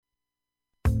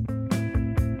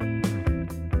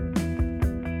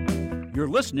You're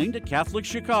listening to Catholic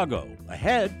Chicago.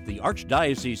 Ahead, the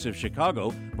Archdiocese of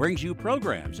Chicago brings you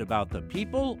programs about the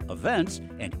people, events,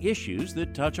 and issues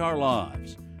that touch our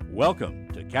lives. Welcome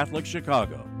to Catholic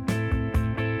Chicago.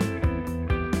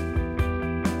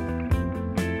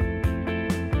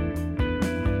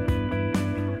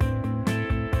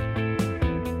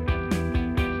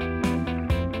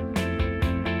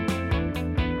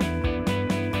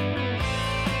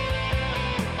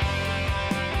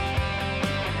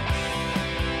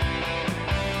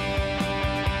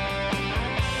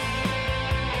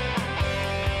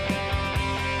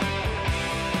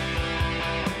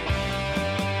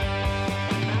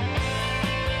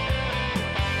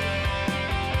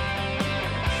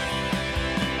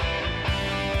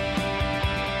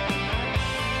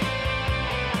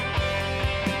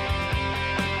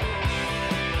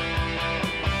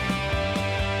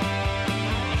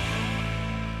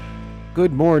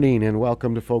 Good morning and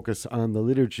welcome to Focus on the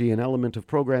Liturgy, an element of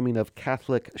programming of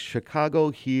Catholic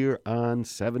Chicago here on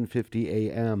 750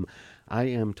 AM. I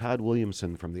am Todd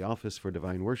Williamson from the Office for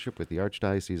Divine Worship with the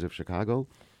Archdiocese of Chicago.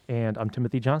 And I'm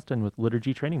Timothy Johnston with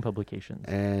Liturgy Training Publications.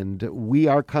 And we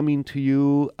are coming to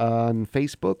you on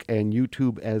Facebook and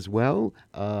YouTube as well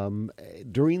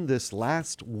during this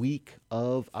last week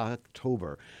of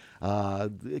October.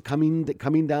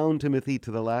 Coming down, Timothy,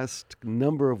 to the last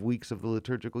number of weeks of the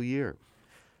liturgical year.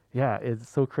 Yeah, it's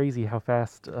so crazy how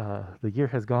fast the year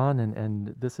has gone,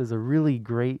 and this is a really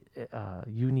great,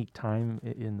 unique time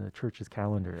in the Church's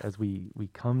calendar as we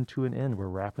come to an end. We're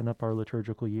wrapping up our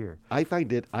liturgical year. I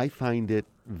find it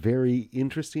very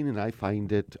interesting, and I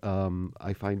find it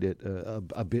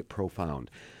a bit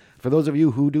profound. For those of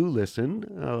you who do listen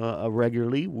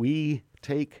regularly, we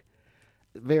take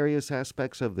various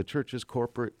aspects of the Church's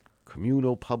corporate,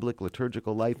 communal, public,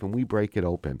 liturgical life, and we break it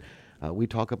open. We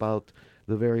talk about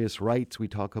the various rites, we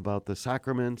talk about the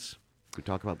sacraments, we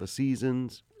talk about the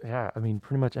seasons. Yeah, I mean,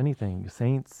 pretty much anything.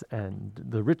 Saints and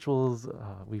the rituals.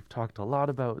 We've talked a lot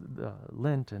about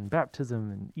Lent and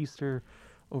baptism and Easter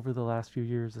over the last few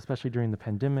years, especially during the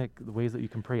pandemic, the ways that you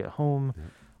can pray at home,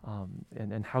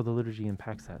 and how the liturgy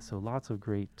impacts that. So lots of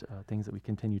great things that we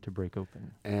continue to break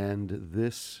open. And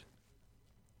this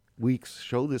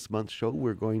month's show,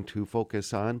 we're going to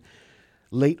focus on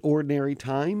late ordinary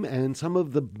time and some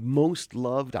of the most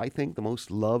loved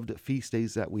feast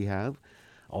days that we have.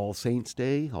 All Saints'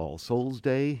 Day, All Souls'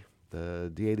 Day,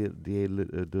 the Dia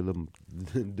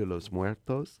de los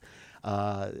Muertos,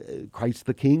 Christ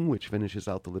the King, which finishes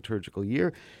out the liturgical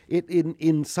year.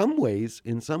 In some ways,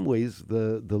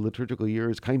 the liturgical year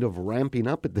is kind of ramping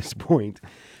up at this point.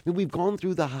 And we've gone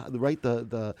through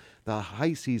the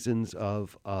high seasons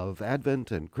of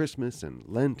Advent and Christmas and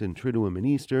Lent and Triduum and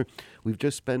Easter. We've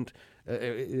just spent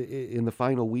in the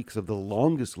final weeks of the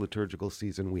longest liturgical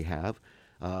season we have,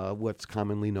 what's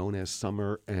commonly known as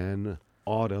summer and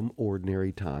autumn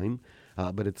ordinary time,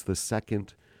 but it's the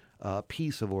second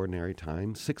piece of ordinary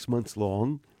time, 6 months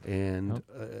long, and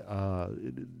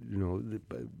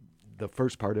the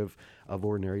first part of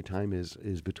ordinary time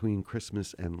is between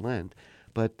Christmas and Lent,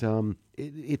 but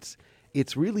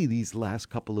it's really these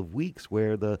last couple of weeks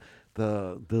where the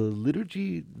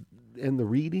liturgy and the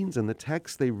readings and the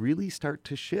texts, they really start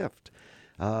to shift.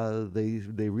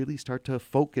 They really start to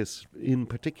focus in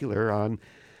particular on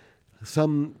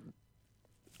some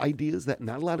ideas that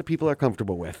not a lot of people are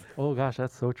comfortable with. Oh gosh,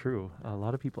 that's so true. A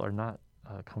lot of people are not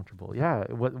comfortable. Yeah,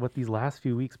 what these last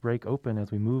few weeks break open as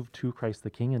we move to Christ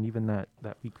the King, and even that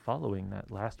week following,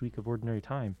 that last week of ordinary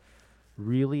time,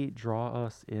 really draw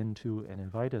us into and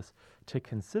invite us to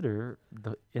consider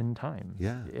the end times.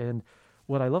 Yeah. And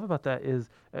what I love about that is,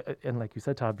 and like you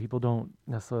said, Todd, people don't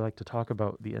necessarily like to talk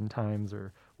about the end times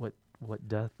or what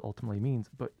death ultimately means,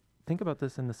 but think about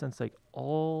this in the sense like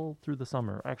all through the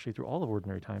summer, actually through all of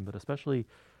ordinary time, but especially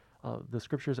the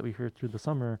scriptures that we hear through the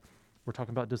summer, we're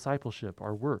talking about discipleship,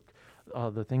 our work,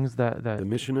 the things that the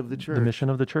mission of the church. The mission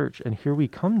of the church. And here we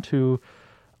come to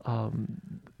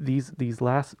these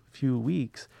last few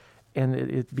weeks, and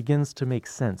it begins to make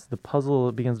sense. The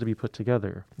puzzle begins to be put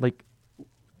together. Like,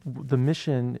 the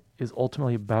mission is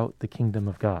ultimately about the kingdom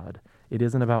of God. It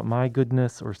isn't about my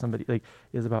goodness or somebody. Like,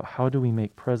 it is about how do we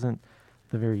make present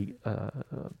the very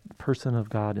person of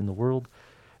God in the world,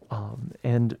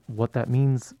 and what that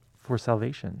means for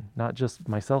salvation, not just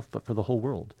myself, but for the whole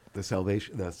world. The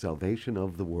salvation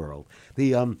of the world.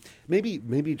 The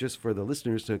maybe just for the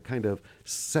listeners to kind of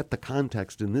set the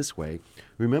context in this way.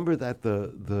 Remember that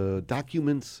the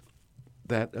documents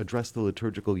that address the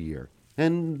liturgical year,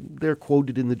 and they're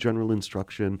quoted in the general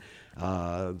instruction.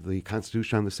 The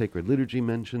Constitution on the Sacred Liturgy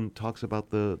talks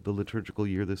about the liturgical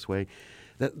year this way.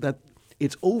 That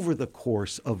it's over the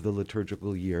course of the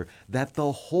liturgical year that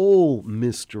the whole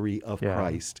mystery of Yeah.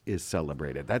 Christ is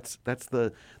celebrated. That's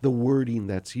the wording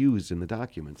that's used in the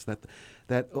documents.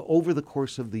 That over the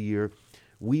course of the year,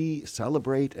 we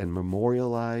celebrate and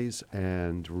memorialize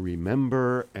and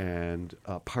remember and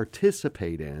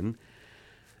participate in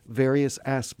various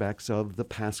aspects of the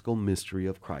Paschal mystery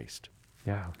of Christ.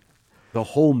 Yeah. The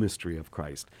whole mystery of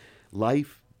Christ.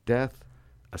 Life, death,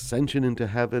 ascension into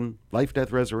heaven, life,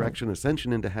 death, resurrection,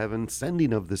 ascension into heaven,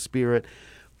 sending of the Spirit,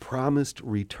 promised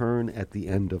return at the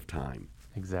end of time.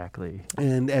 Exactly.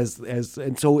 And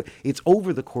and so it's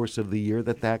over the course of the year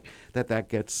that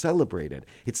gets celebrated.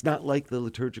 It's not like the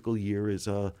liturgical year is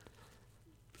a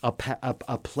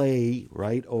play,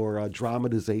 right, or a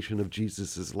dramatization of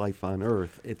Jesus' life on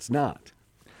earth. It's not.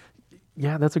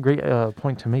 Yeah, that's a great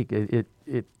point to make. It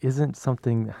isn't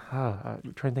something.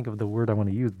 I'm trying to think of the word I want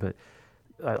to use, but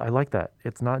I like that.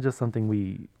 It's not just something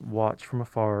we watch from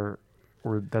afar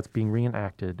or that's being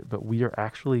reenacted, but we are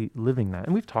actually living that.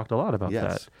 And we've talked a lot about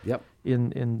Yes. that. Yep.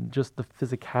 In just the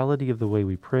physicality of the way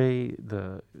we pray,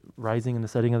 the rising and the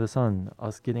setting of the sun,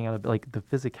 us getting out of, like, the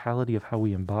physicality of how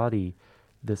we embody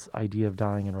this idea of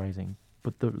dying and rising.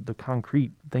 But the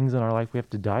concrete things in our life we have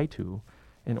to die to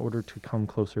in order to come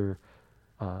closer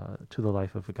to the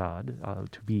life of God,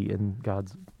 to be in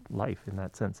God's life in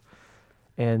that sense.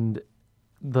 And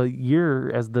the year,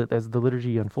 as the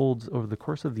liturgy unfolds over the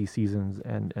course of these seasons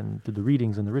and through the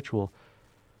readings and the ritual,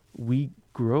 we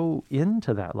grow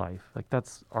into that life. Like,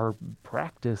 that's our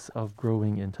practice of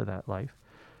growing into that life.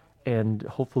 And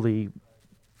hopefully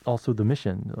also the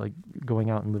mission, like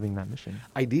going out and living that mission.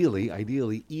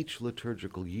 Ideally, each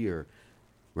liturgical year,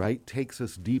 right, takes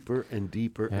us deeper and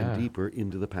deeper Yeah. and deeper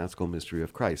into the Paschal mystery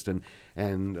of Christ. And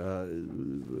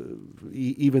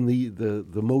even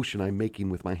the motion I'm making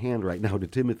with my hand right now to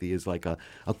Timothy is like a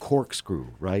corkscrew,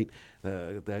 right,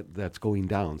 that's going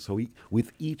down. So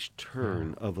with each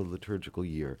turn of a liturgical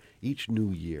year, each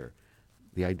new year,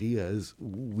 the idea is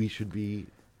we should be,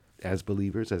 as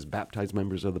believers, as baptized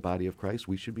members of the body of Christ,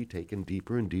 we should be taken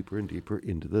deeper and deeper and deeper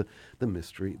into the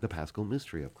mystery, the Paschal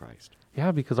mystery of Christ.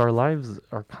 Yeah, because our lives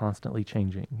are constantly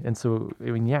changing. And so, I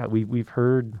mean, yeah, we've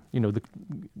heard,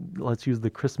 let's use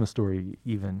the Christmas story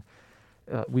even.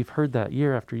 We've heard that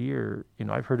year after year.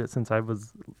 I've heard it since I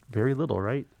was very little,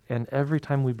 right? And every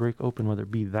time we break open, whether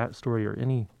it be that story or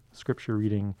any scripture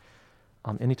reading,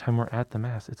 anytime we're at the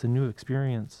Mass, it's a new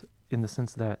experience in the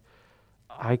sense that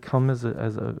I come as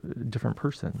a different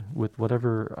person with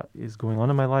whatever is going on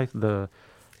in my life, the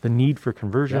need for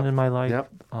conversion Yep. in my life,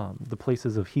 Yep. the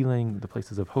places of healing, the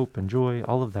places of hope and joy,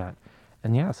 all of that.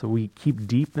 And yeah, so we keep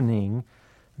deepening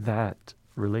that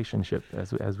relationship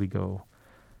as we go.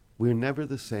 We're never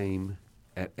the same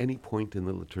at any point in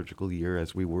the liturgical year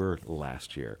as we were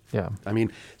last year. Yeah. I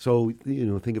mean, so,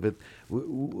 think of it,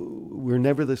 we're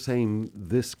never the same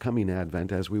this coming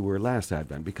Advent as we were last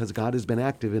Advent because God has been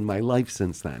active in my life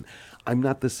since then. I'm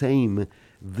not the same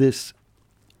this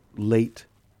late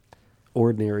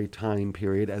ordinary time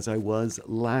period as I was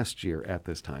last year at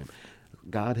this time.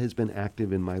 God has been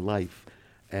active in my life,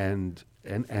 and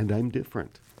I'm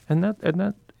different. And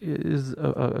that is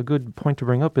a good point to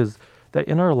bring up, is that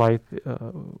in our life,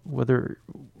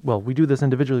 we do this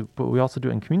individually, but we also do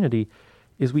it in community,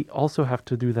 is we also have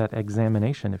to do that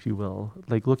examination, if you will,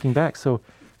 like looking back. So,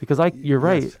 because you're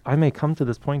right, Yes. I may come to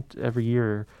this point every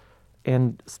year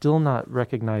and still not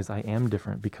recognize I am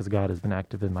different because God has been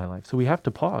active in my life. So we have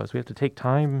to pause. We have to take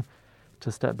time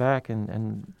to step back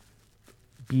and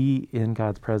be in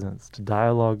God's presence, to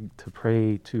dialogue, to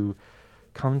pray, to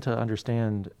come to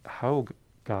understand how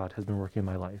God has been working in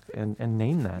my life and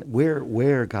name that.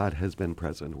 Where God has been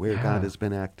present, where Yeah. God has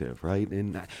been active, right?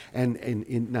 And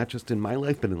in not just in my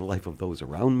life, but in the life of those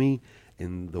around me,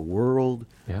 in the world,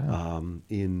 Yeah.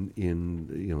 in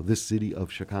this city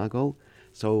of Chicago.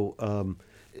 So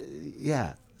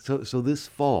So this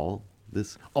fall,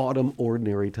 this autumn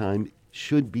ordinary time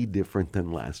should be different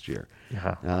than last year.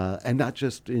 Yeah. And not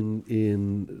just in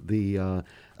the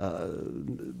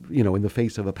in the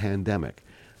face of a pandemic,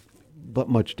 but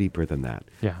much deeper than that.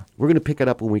 Yeah. We're going to pick it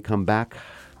up when we come back,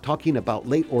 talking about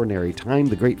late ordinary time,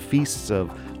 the great feasts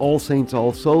of All Saints,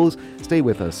 All Souls. Stay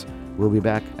with us. We'll be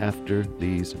back after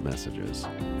these messages.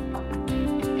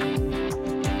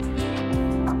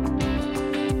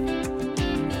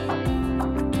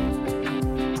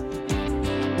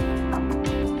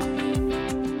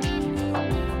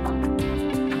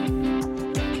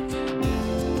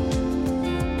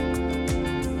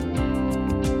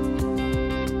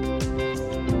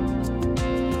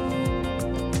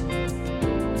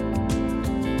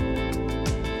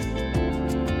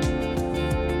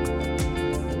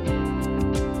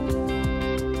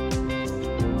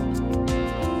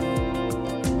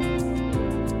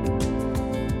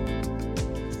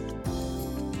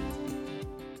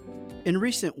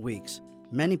 recent weeks,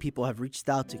 many people have reached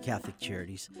out to Catholic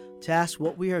Charities to ask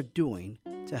what we are doing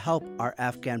to help our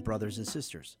Afghan brothers and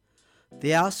sisters.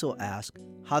 They also ask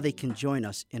how they can join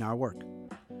us in our work.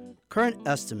 Current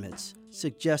estimates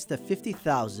suggest that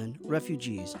 50,000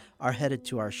 refugees are headed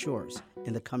to our shores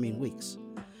in the coming weeks.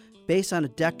 Based on a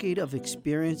decade of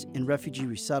experience in refugee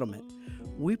resettlement,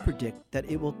 we predict that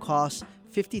it will cost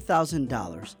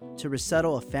 $50,000 to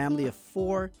resettle a family of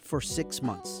 4 for 6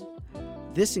 months.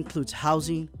 This includes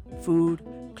housing, food,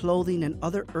 clothing, and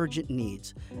other urgent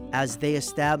needs as they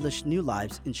establish new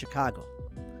lives in Chicago.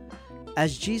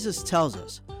 As Jesus tells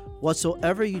us,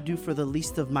 "Whatsoever you do for the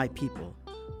least of my people,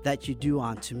 that you do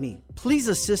unto me." Please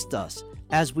assist us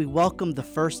as we welcome the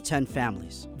first 10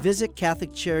 families. Visit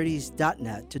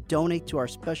CatholicCharities.net to donate to our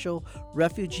special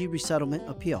refugee resettlement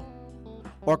appeal,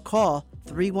 or call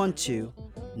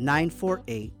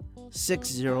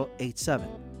 312-948-6087.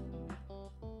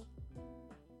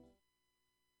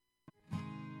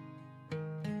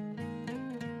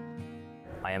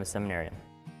 I am a seminarian.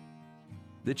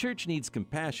 The church needs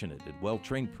compassionate and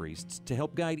well-trained priests to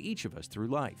help guide each of us through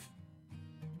life.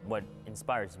 What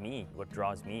inspires me, what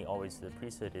draws me always to the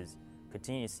priesthood is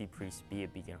continue to see priests be a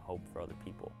beacon of hope for other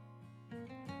people.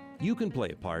 You can play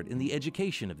a part in the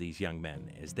education of these young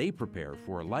men as they prepare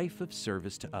for a life of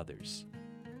service to others.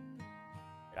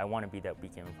 I want to be that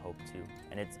beacon of hope too,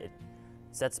 and it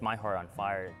sets my heart on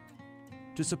fire.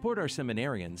 To support our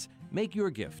seminarians, make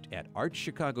your gift at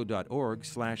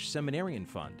archchicago.org/seminarian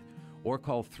fund or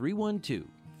call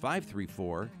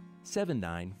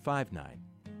 312-534-7959.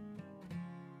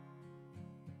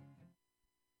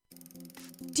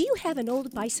 Do you have an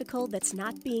old bicycle that's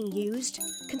not being used?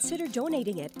 Consider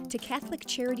donating it to Catholic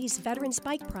Charities Veterans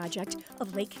Bike Project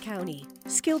of Lake County.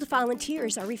 Skilled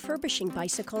volunteers are refurbishing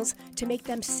bicycles to make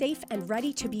them safe and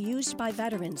ready to be used by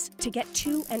veterans to get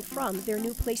to and from their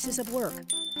new places of work.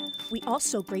 We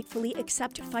also gratefully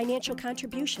accept financial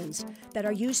contributions that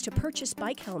are used to purchase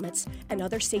bike helmets and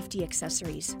other safety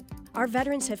accessories. Our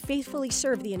veterans have faithfully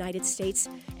served the United States,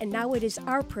 and now it is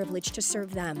our privilege to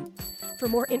serve them. For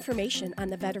more information on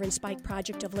the Veterans Bike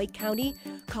Project of Lake County,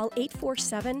 call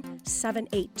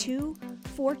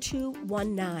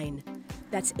 847-782-4219.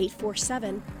 That's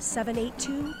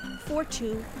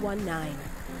 847-782-4219.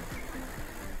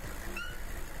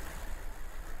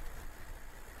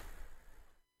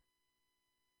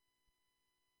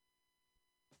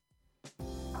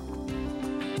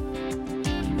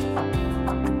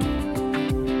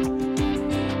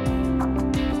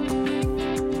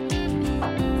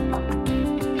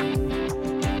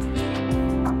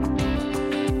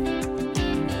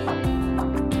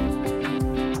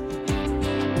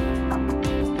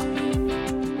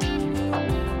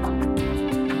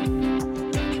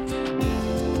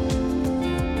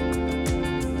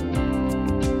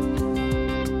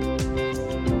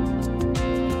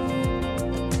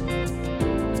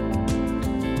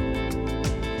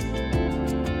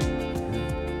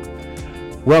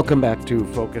 Welcome back to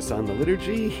Focus on the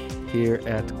Liturgy here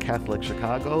at Catholic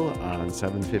Chicago on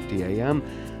 7:50 a.m.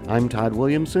 I'm Todd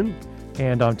Williamson.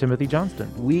 And I'm Timothy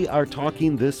Johnston. We are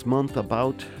talking this month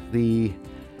about the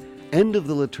end of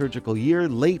the liturgical year,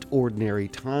 late ordinary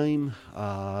time,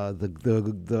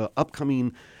 the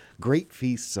upcoming great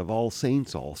feasts of All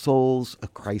Saints, All Souls,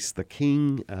 Christ the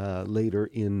King later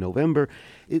in November.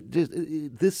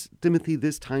 This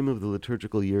time of the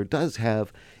liturgical year does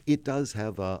have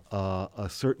a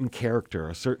certain character,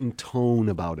 a certain tone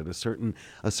about it, a certain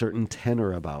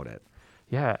tenor about it.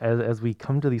 Yeah, as we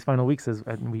come to these final weeks,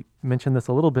 and we mentioned this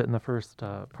a little bit in the first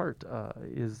part,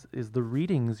 is the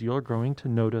readings, you're going to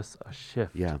notice a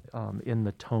shift in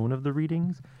the tone of the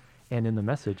readings and in the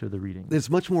message of the readings. There's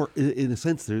much more, in a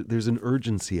sense, there's an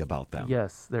urgency about them.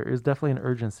 Yes, there is definitely an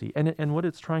urgency. And what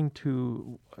it's trying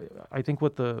to, I think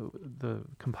what the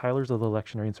compilers of the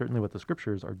lectionary, and certainly what the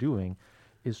scriptures are doing,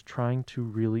 is trying to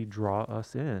really draw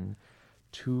us in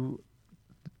to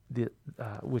the,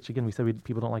 which again, we said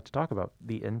people don't like to talk about,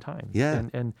 the end times. Yeah.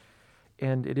 And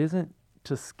it isn't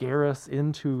to scare us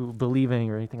into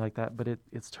believing or anything like that, but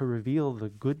it's to reveal the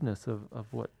goodness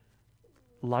of what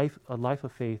a life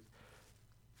of faith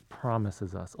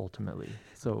promises us ultimately.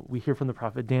 So we hear from the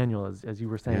prophet Daniel, as you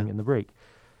were saying in the break,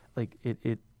 like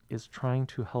it is trying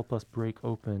to help us break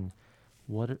open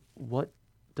what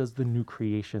does the new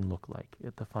creation look like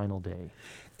at the final day.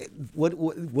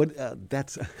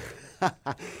 That's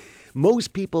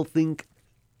most people think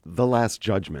the Last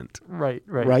Judgment. Right.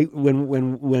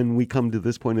 When we come to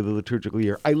this point of the liturgical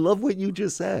year, I love what you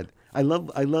just said. I love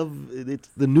it's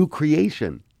the new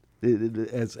creation.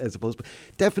 as opposed to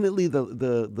definitely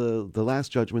the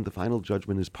last judgment, the final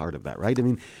judgment is part of that, right? I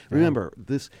mean, remember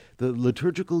the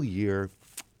liturgical year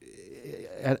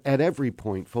at every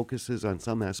point focuses on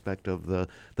some aspect of the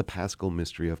Paschal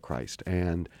mystery of Christ,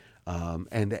 and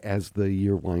as the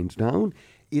year winds down,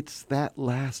 it's that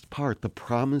last part, the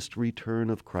promised return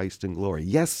of Christ in glory.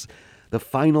 Yes, the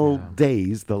final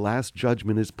days, the last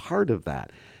judgment is part of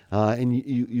that. And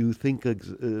you think,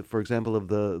 for example, of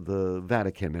the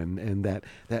Vatican and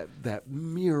that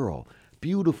mural,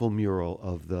 beautiful mural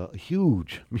of the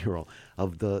huge mural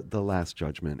of the Last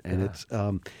Judgment, and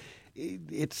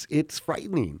it's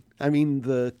frightening. I mean,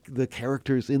 the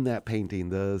characters in that painting,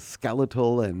 the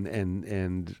skeletal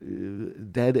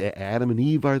and dead Adam and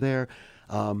Eve are there.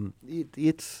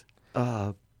 It's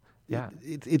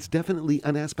definitely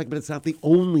an aspect, but it's not the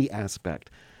only aspect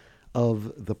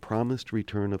of the promised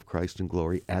return of Christ in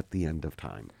glory at the end of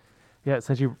time. Yeah,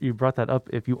 since you brought that up,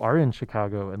 if you are in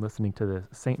Chicago and listening to this,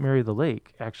 St. Mary of the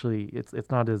Lake, actually, it's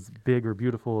not as big or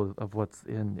beautiful of what's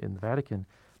in the Vatican,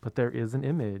 but there is an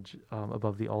image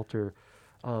above the altar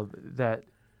that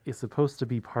is supposed to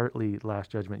be partly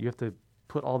Last Judgment. You have to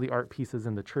put all the art pieces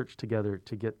in the church together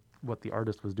to get what the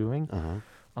artist was doing.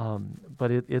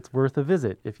 But it's worth a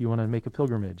visit if you want to make a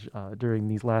pilgrimage during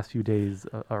these last few days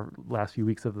or last few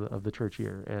weeks of the church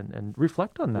year and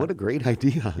reflect on that. What a great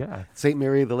idea. Yeah. St.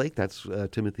 Mary of the Lake, that's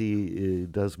Timothy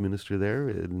does minister there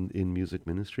in music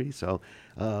ministry. So,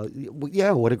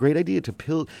 what a great idea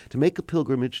to make a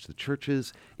pilgrimage to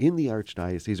churches in the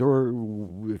Archdiocese,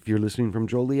 or if you're listening from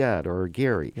Joliet or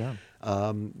Gary,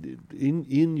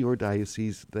 in your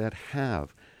diocese that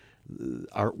have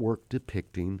artwork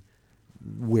depicting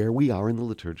where we are in the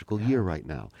liturgical year right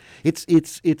now. It's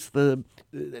the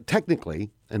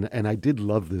technically, and I did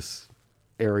love this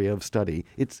area of study.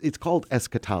 It's called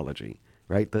eschatology,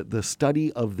 right? The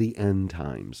study of the end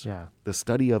times, the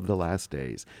study of the last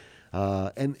days.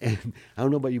 And I don't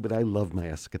know about you, but I love my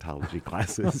eschatology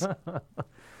classes.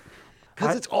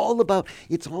 Because it's all about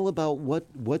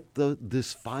what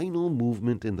this final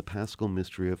movement in the Paschal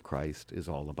mystery of Christ is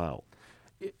all about.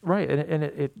 Right, and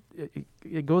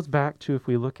it goes back to, if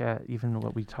we look at even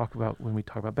what we talk about when we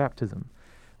talk about baptism,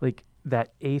 like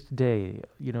that eighth day,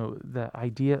 the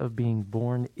idea of being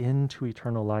born into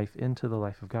eternal life, into the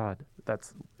life of God.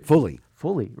 That's fully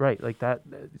right, like that.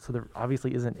 So there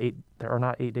obviously there are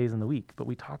not 8 days in the week, but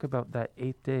we talk about that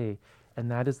eighth day,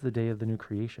 and that is the day of the new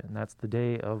creation. That's the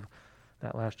day of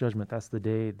that last judgment. That's the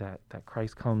day that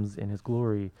Christ comes in his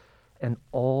glory, and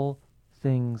all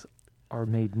things are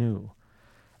made new.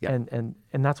 Yeah. And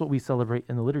that's what we celebrate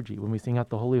in the liturgy when we sing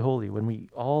out the Holy, Holy. When we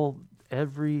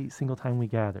every single time we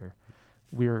gather,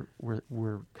 we're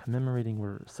commemorating,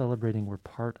 we're celebrating, we're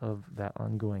part of that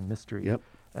ongoing mystery. Yep.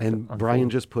 And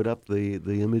Brian just put up the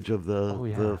image of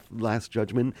the Last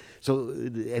Judgment. So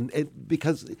and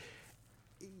because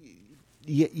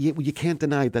you can't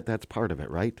deny that that's part of it,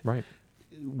 right? Right.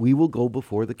 We will go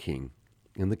before the King,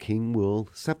 and the King will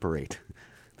separate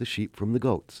the sheep from the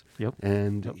goats,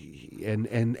 and the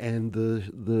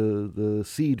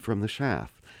seed from the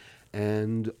chaff,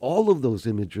 and all of those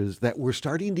images that we're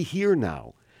starting to hear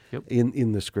now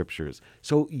in the scriptures.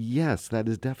 So yes, that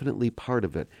is definitely part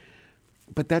of it,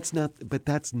 but that's not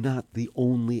the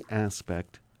only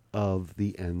aspect of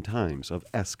the end times, of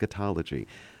eschatology.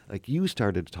 Like you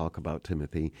started to talk about,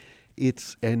 Timothy,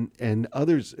 it's and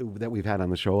others that we've had on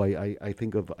the show. I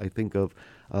think of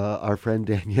our friend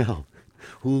Danielle,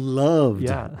 who loved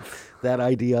that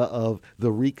idea of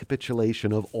the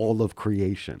recapitulation of all of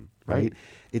creation, right?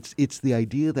 It's the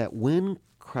idea that when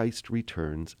Christ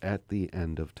returns at the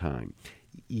end of time,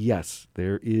 yes,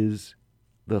 there is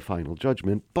the final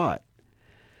judgment, but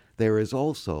there is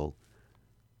also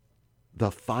the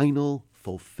final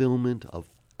fulfillment of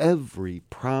every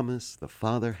promise the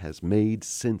Father has made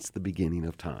since the beginning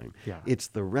of time. Yeah. It's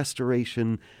the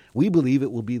restoration. We believe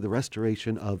it will be the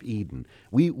restoration of Eden.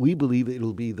 We believe it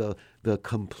will be the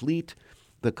complete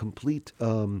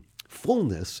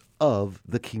fullness of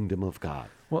the kingdom of God.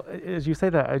 Well, as you say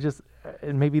that,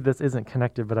 and maybe this isn't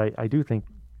connected, but I do think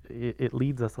it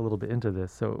leads us a little bit into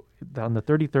this. So on the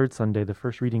 33rd Sunday, the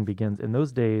first reading begins. In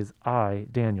those days, I,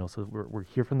 Daniel, so we're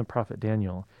here from the prophet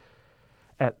Daniel,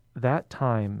 at that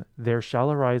time there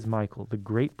shall arise Michael, the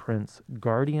great prince,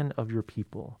 guardian of your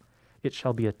people. It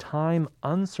shall be a time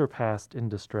unsurpassed in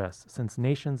distress, since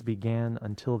nations began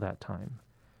until that time.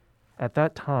 At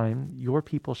that time your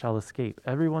people shall escape,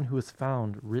 everyone who is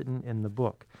found written in the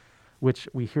book, which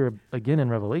we hear again in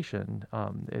Revelation,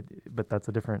 but that's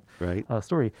a different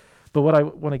story. But what I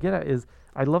want to get at is,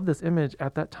 I love this image,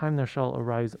 at that time there shall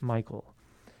arise Michael.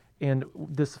 And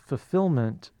this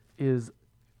fulfillment is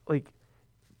like,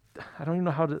 I don't even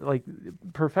know how to, like,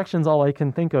 perfection's all I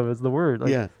can think of as the word. Like,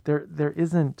 Yeah. There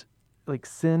isn't, like,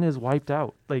 sin is wiped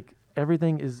out. Like,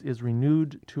 everything is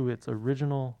renewed to its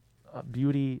original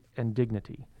beauty and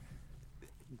dignity.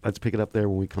 Let's pick it up there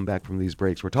when we come back from these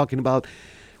breaks. We're talking about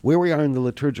where we are in the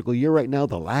liturgical year right now,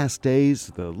 the last days,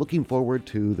 the looking forward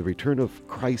to the return of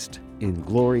Christ in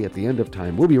glory at the end of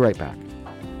time. We'll be right back.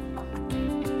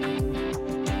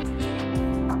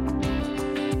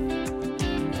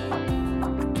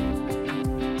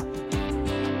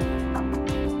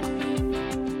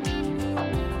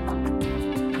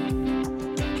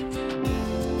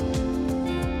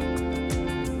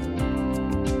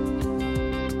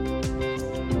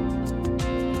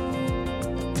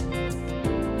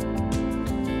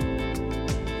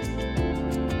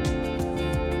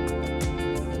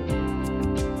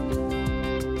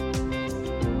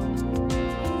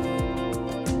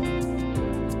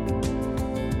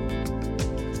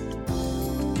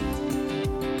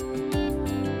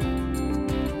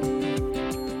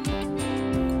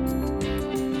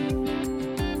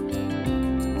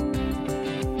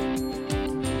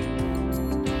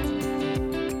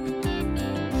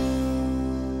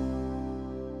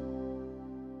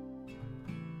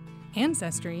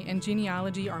 Ancestry and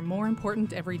genealogy are more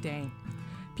important every day.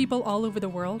 People all over the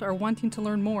world are wanting to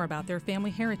learn more about their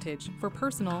family heritage for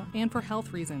personal and for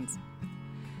health reasons.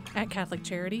 At Catholic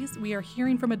Charities, we are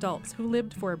hearing from adults who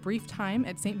lived for a brief time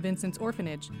at St. Vincent's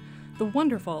Orphanage, the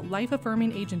wonderful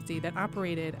life-affirming agency that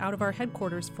operated out of our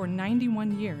headquarters for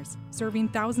 91 years, serving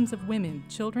thousands of women,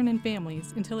 children, and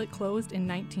families until it closed in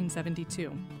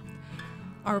 1972.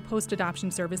 Our post-adoption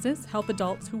services help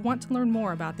adults who want to learn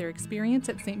more about their experience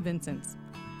at St. Vincent's.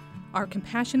 Our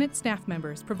compassionate staff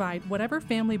members provide whatever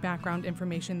family background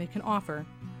information they can offer,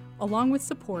 along with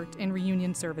support and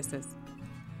reunion services.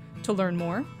 To learn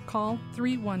more, call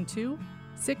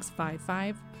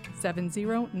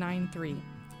 312-655-7093.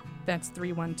 That's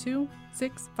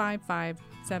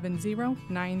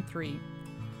 312-655-7093.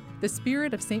 The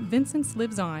spirit of St. Vincent's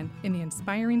lives on in the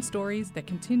inspiring stories that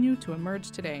continue to emerge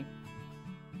today.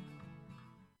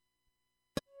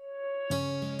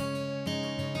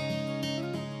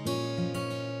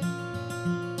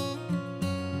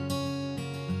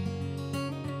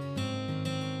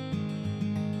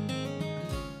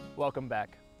 Welcome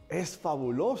back. Es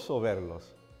fabuloso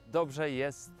verlos. Dobrze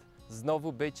jest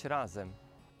znowu być razem.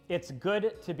 It's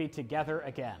good to be together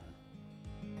again.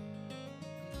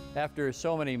 After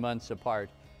so many months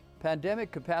apart,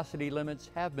 pandemic capacity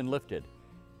limits have been lifted,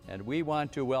 and we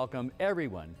want to welcome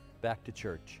everyone back to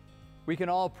church. We can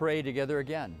all pray together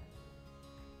again.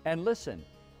 And listen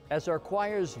as our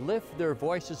choirs lift their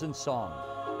voices in song.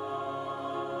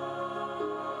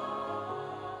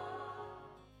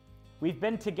 We've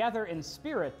been together in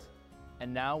spirit.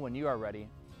 And now, when you are ready,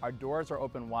 our doors are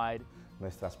open wide.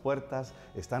 Nuestras puertas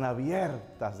están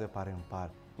abiertas de par en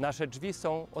par. Nasze drzwi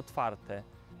są otwarte.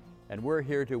 And we're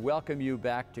here to welcome you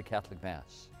back to Catholic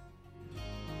Mass.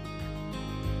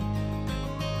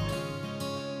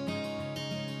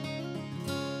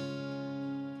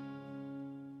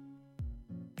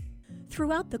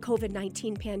 Throughout the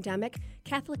COVID-19 pandemic,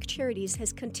 Catholic Charities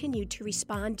has continued to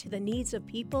respond to the needs of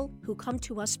people who come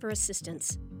to us for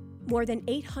assistance. More than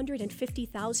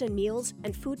 850,000 meals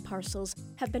and food parcels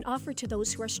have been offered to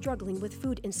those who are struggling with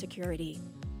food insecurity.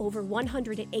 Over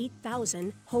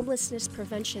 108,000 homelessness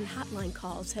prevention hotline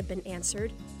calls have been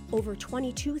answered. Over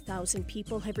 22,000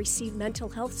 people have received mental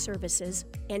health services,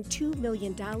 and $2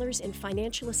 million in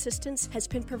financial assistance has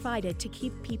been provided to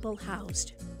keep people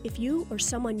housed. If you or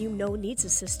someone you know needs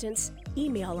assistance,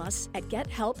 email us at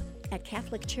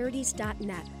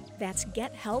gethelp@catholiccharities.net. That's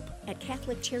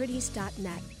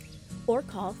gethelp@catholiccharities.net. Or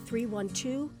call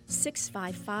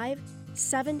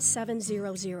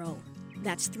 312-655-7700.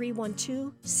 That's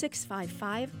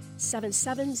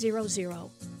 312-655-7700.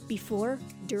 Before,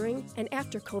 during, and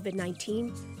after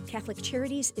COVID-19, Catholic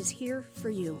Charities is here for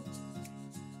you.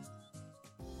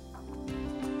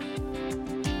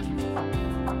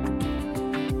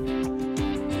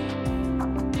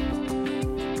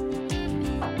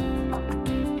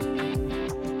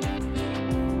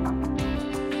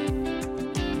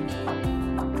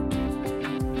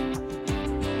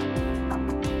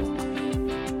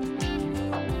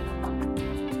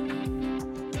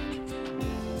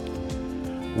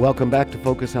 Welcome back to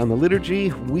Focus on the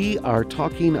Liturgy. We are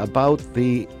talking about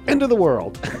the end of the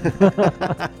world.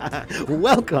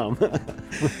 Welcome.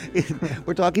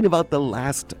 We're talking about the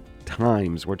last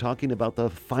times. We're talking about the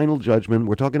final judgment.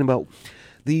 We're talking about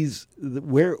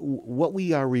what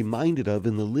we are reminded of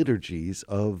in the liturgies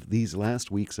of these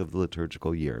last weeks of the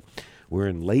liturgical year. We're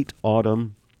in late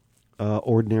autumn.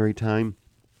 ordinary time.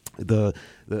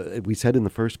 We said in the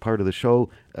first part of the show,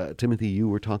 Timothy, you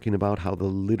were talking about how the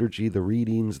liturgy, the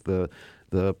readings, the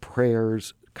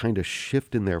prayers kind of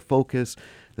shift in their focus.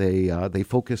 They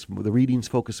focus, the readings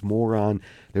focus more on,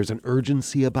 there's an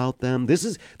urgency about them. This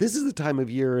is the time of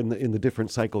year in the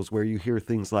different cycles where you hear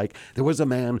things like, there was a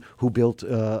man who built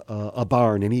a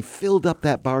barn, and he filled up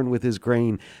that barn with his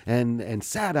grain and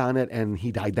sat on it, and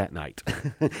he died that night.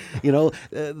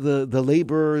 The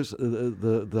laborers,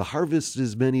 the harvest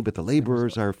is many, but the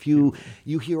laborers are few.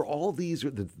 You hear all these,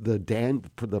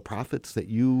 the prophets that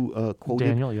you quoted,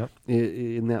 Daniel, yep,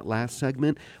 in that last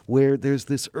segment, where there's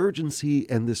this urgency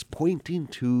and this pointing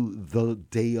to the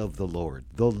day of the Lord,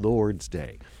 the Lord's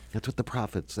day. That's how the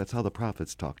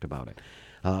prophets talked about it.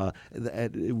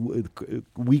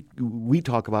 We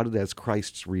talk about it as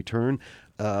Christ's return.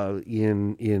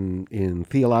 In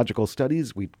theological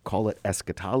studies, we call it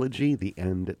eschatology, the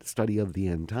study of the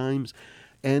end times.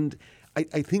 And I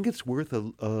think it's worth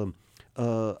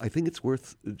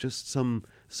just some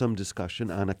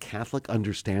discussion on a Catholic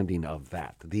understanding of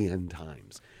that, the end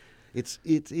times. It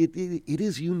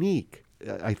is unique,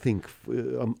 I think,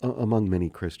 among many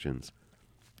Christians.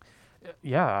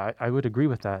 Yeah, I would agree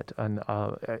with that. And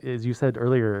as you said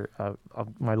earlier,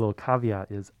 my little caveat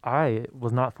is I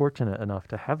was not fortunate enough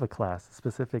to have a class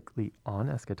specifically on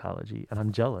eschatology, and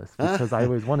I'm jealous because I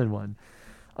always wanted one.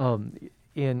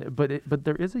 But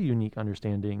there is a unique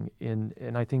understanding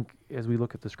and I think as we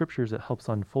look at the scriptures, it helps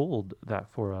unfold that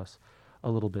for us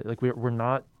a little bit. Like we're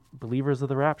not believers of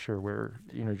the rapture, we're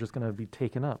just going to be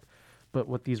taken up. But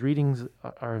what these readings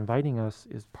are inviting us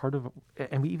is part of,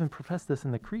 and we even profess this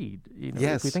in the creed.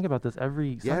 Yes. If we think about this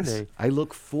every Sunday, I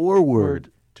look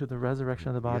forward to the resurrection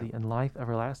of the body and life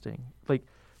everlasting. Like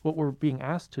what we're being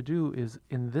asked to do is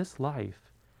in this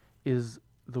life is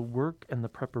the work and the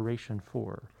preparation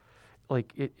for.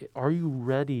 Like, are you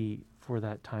ready for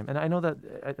that time? And I know that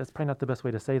that's probably not the best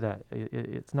way to say that.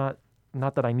 It's not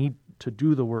that I need to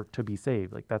do the work to be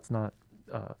saved. Like that's not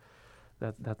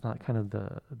that's not kind of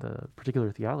the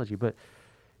particular theology, but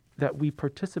that we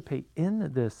participate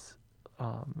in this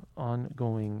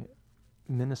ongoing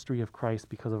ministry of Christ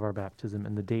because of our baptism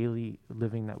and the daily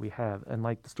living that we have. And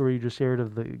like the story you just shared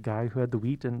of the guy who had the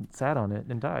wheat and sat on it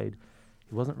and died,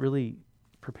 he wasn't really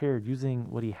prepared using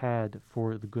what he had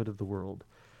for the good of the world.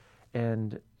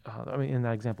 And in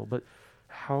that example, but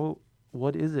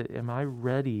what is it? Am I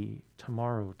ready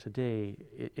tomorrow, today,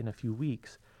 in a few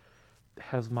weeks?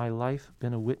 Has my life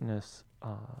been a witness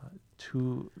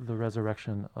to the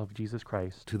resurrection of Jesus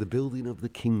Christ? To the building of the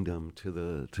kingdom, to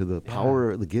the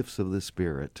power, the gifts of the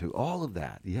Spirit, to all of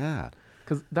that, yeah.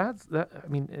 Because that's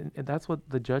what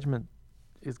the judgment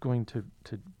is going to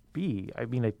be. I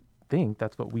think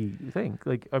that's what we think.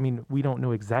 We don't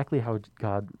know exactly how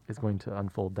God is going to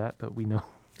unfold that, but we know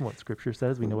what Scripture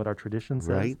says. We know what our tradition says.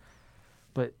 Right.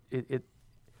 But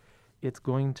it's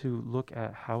going to look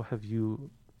at how have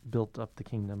you built up the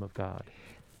kingdom of God.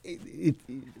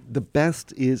 The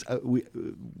best is,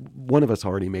 one of us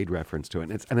already made reference to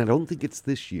it, and I don't think it's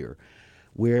this year,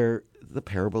 where the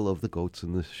parable of the goats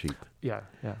and the sheep. Yeah.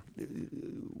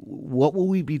 What will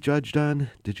we be judged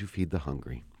on? Did you feed the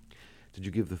hungry? Did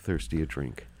you give the thirsty a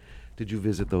drink? Did you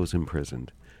visit those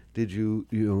imprisoned? Did you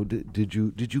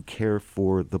care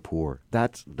for the poor?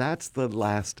 That's the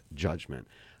last judgment,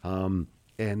 and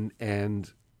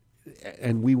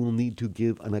we will need to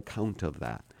give an account of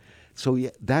that. So yeah,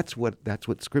 that's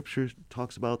what Scripture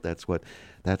talks about. That's what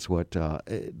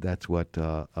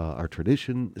our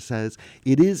tradition says.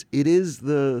 It is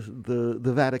the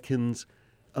Vatican's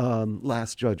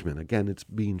last judgment. Again, it's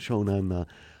being shown on the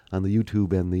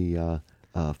YouTube and the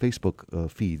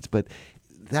Facebook feeds, but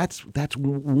that's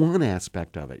one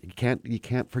aspect of it. You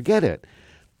can't forget it,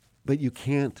 but you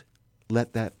can't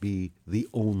let that be the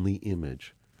only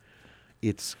image.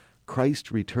 It's Christ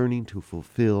returning to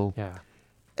fulfill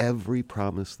every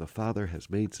promise the Father has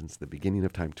made since the beginning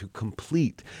of time, to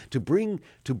complete, to bring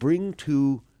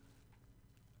to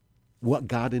what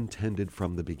God intended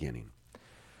from the beginning.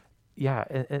 Yeah,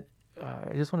 and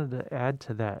I just wanted to add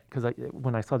to that, because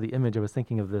when I saw the image, I was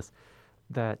thinking of this,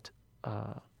 that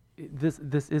this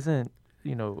isn't,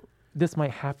 this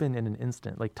might happen in an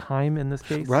instant, like time in this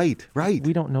case. Right.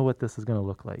 We don't know what this is going to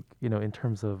look like, in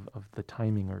terms of the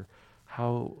timing or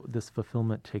how this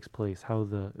fulfillment takes place, how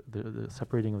the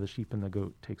separating of the sheep and the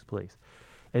goat takes place.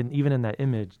 And even in that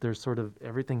image, there's sort of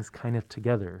everything's kind of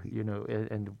together,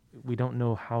 and we don't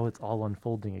know how it's all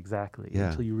unfolding exactly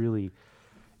until you really,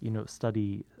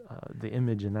 study the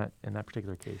image in that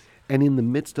particular case. And in the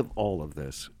midst of all of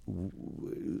this,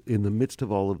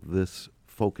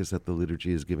 focus that the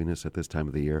liturgy is giving us at this time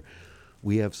of the year,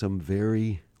 we have some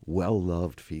very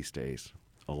well-loved feast days.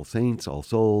 All Saints, All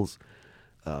Souls,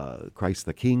 Christ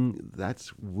the King. That's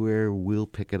where we'll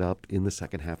pick it up in the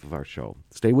second half of our show.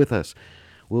 Stay with us.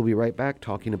 We'll be right back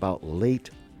talking about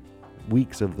late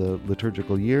weeks of the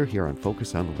liturgical year here on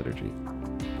Focus on the Liturgy.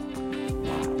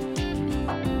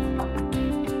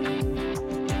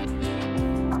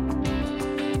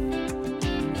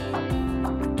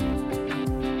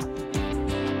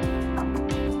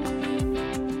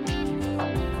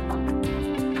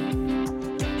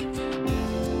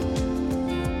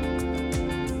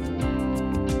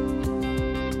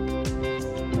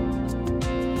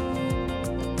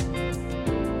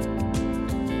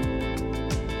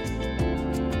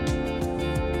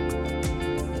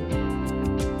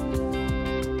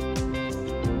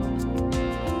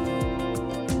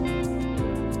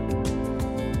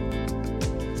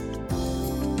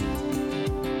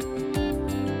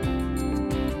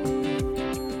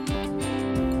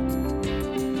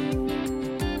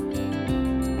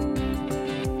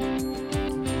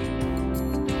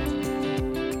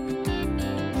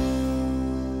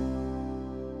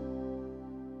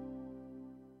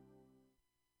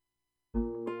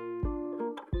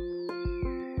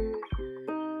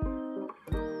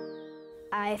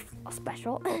 I feel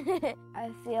special. I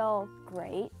feel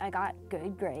great. I got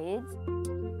good grades.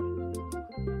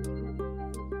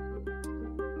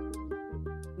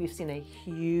 We've seen a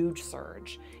huge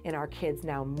surge in our kids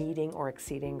now meeting or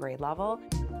exceeding grade level.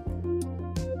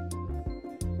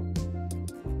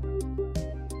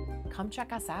 Come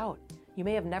check us out. You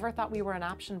may have never thought we were an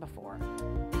option before.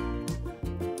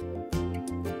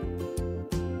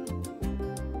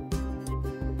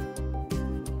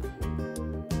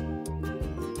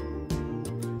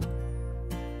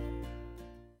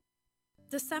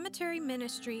 The cemetery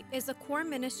ministry is a core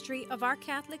ministry of our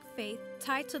Catholic faith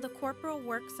tied to the corporal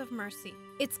works of mercy.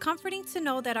 It's comforting to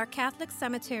know that our Catholic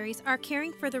cemeteries are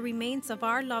caring for the remains of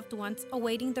our loved ones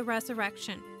awaiting the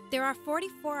resurrection. There are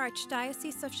 44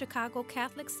 Archdiocese of Chicago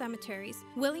Catholic cemeteries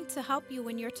willing to help you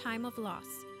in your time of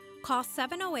loss. Call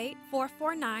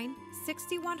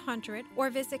 708-449-6100 or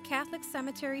visit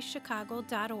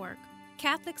CatholicCemeteriesChicago.org.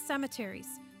 Catholic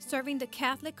Cemeteries, serving the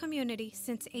Catholic community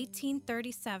since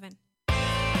 1837.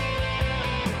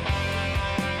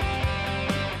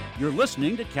 You're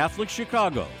listening to Catholic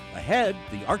Chicago. Ahead,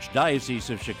 the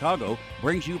Archdiocese of Chicago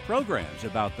brings you programs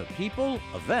about the people,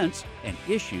 events, and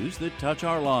issues that touch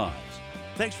our lives.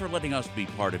 Thanks for letting us be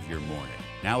part of your morning.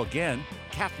 Now again,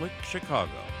 Catholic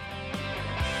Chicago.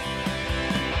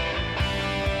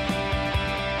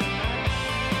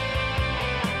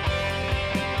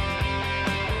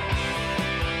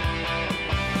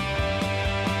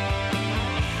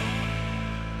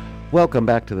 Welcome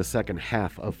back to the second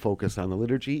half of Focus on the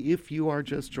Liturgy. If you are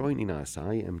just joining us,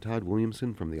 I am Todd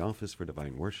Williamson from the Office for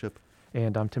Divine Worship.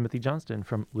 And I'm Timothy Johnston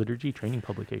from Liturgy Training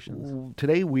Publications.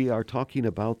 Today we are talking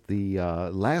about the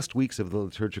last weeks of the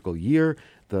liturgical year,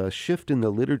 the shift in the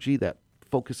liturgy that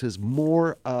focuses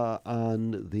more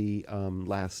on the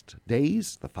last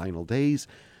days, the final days,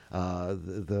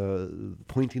 the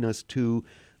pointing us to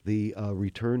the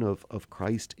return of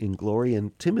Christ in glory.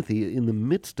 And Timothy, in the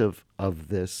midst of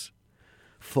this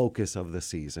focus of the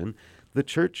season, the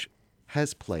Church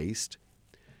has placed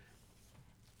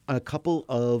a couple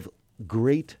of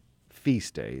great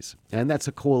feast days, and that's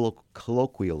a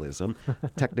colloquialism.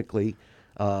 Technically,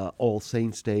 All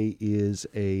Saints' Day is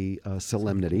a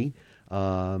solemnity.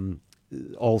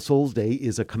 All Souls' Day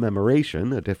is a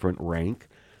commemoration, a different rank.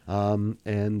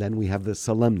 And then we have the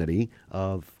solemnity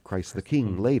of Christ the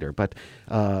King later. But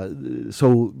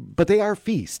they are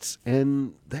feasts,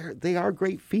 and they are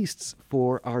great feasts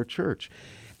for our church.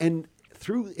 And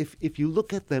if you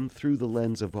look at them through the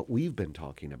lens of what we've been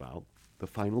talking about, the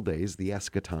final days, the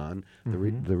eschaton,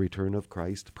 the return of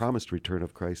Christ, promised return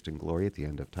of Christ in glory at the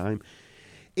end of time,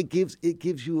 it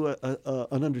gives you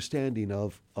an understanding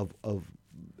of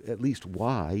at least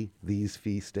why these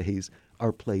feast days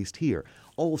are placed here.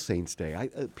 All Saints' Day. I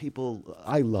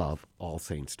love All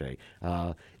Saints' Day.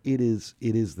 It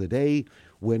is the day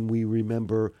when we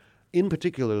remember, in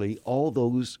particularly, all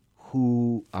those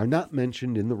who are not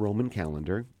mentioned in the Roman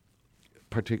calendar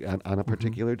on a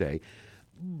particular day,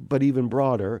 but even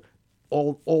broader,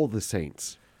 all the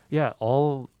saints. Yeah,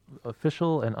 all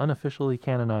official and unofficially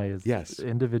canonized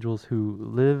individuals who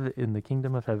live in the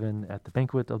kingdom of heaven at the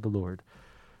banquet of the Lord.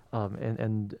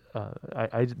 It's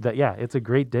a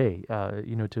great day,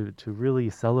 to really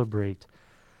celebrate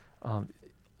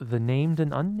the named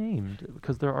and unnamed,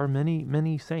 because there are many,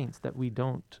 many saints that we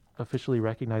don't officially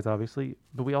recognize, obviously,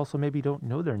 but we also maybe don't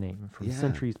know their name from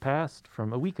centuries past,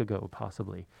 from a week ago,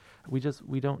 possibly. We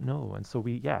don't know. And so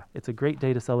it's a great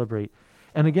day to celebrate.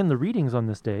 And again, the readings on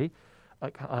this day,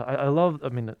 I love,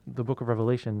 the book of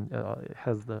Revelation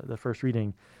has the first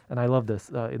reading, and I love this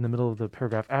in the middle of the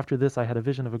paragraph. After this, I had a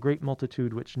vision of a great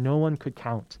multitude which no one could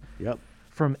count. Yep.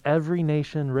 From every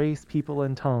nation, race, people,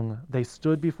 and tongue, they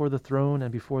stood before the throne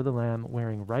and before the Lamb,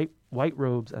 wearing white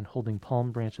robes and holding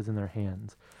palm branches in their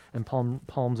hands. And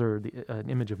palms are an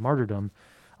image of martyrdom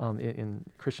in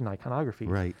Christian iconography.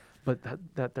 Right. But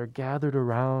that they're gathered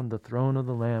around the throne of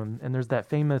the Lamb, and there's that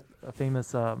famous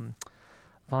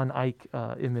Von Eyck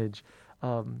image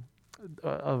of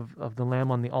the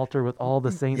Lamb on the altar with all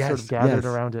the saints sort of gathered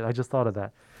around it. I just thought of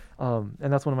that.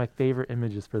 And that's one of my favorite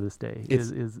images for this day.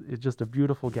 It's just a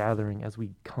beautiful gathering as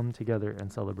we come together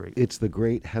and celebrate. It's the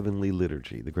great heavenly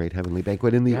liturgy, the great heavenly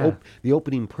banquet, and the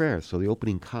opening prayer, so the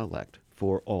opening collect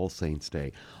for All Saints'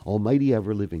 Day. Almighty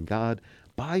ever-living God,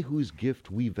 by whose gift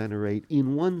we venerate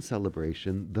in one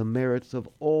celebration the merits of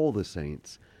all the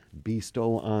saints,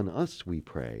 bestow on us, we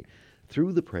pray,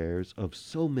 through the prayers of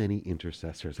so many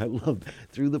intercessors. I love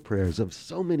through the prayers of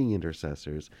so many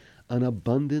intercessors, an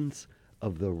abundance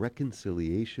of the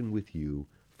reconciliation with you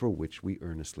for which we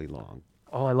earnestly long.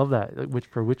 Oh, I love that.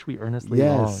 For which we earnestly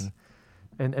long.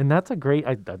 And that's a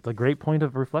great point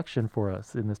of reflection for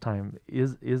us in this time.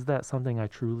 Is that something I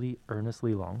truly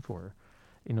earnestly long for?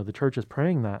 The church is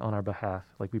praying that on our behalf,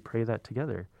 like we pray that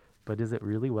together. But is it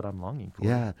really what I'm longing for?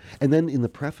 Yeah. And then in the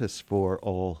preface for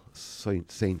All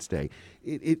Saints' Day,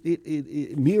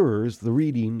 it mirrors the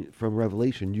reading from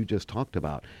Revelation you just talked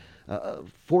about.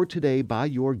 For today, by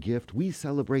your gift, we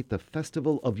celebrate the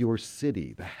festival of your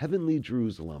city, the heavenly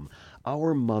Jerusalem,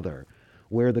 our mother,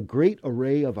 where the great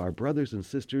array of our brothers and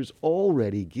sisters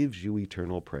already gives you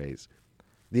eternal praise.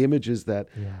 The images that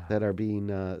are being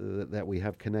that we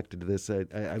have connected to this,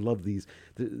 I love these.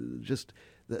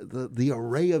 The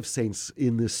array of saints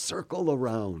in this circle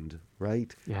around,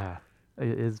 right? Yeah,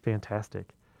 it is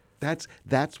fantastic. That's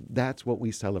what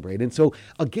we celebrate. And so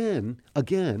again,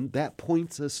 that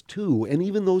points us to, and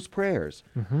even those prayers,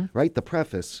 right? The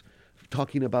preface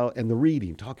talking about, and the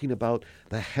reading talking about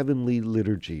the heavenly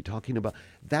liturgy, talking about,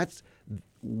 that's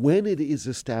when it is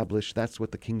established, that's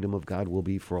what the kingdom of God will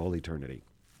be for all eternity.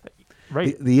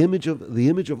 Right. The image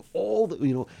of all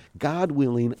the, God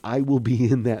willing, I will be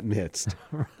in that midst.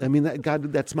 I mean,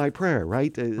 that's my prayer,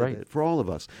 right? Right. For all of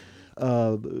us.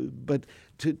 But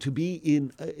to be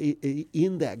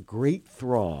in that great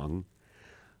throng,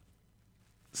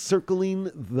 circling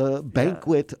the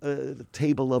banquet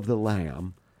table of the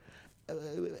Lamb,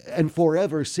 and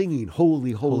forever singing,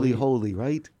 holy, holy, holy,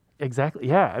 right? Exactly.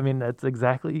 Yeah. I mean, that's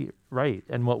exactly right.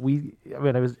 And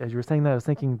as you were saying that, I was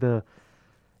thinking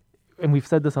and we've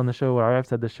said this on the show, or I've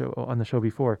said this on the show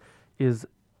before, is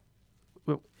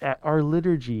at our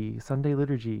liturgy, Sunday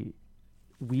liturgy,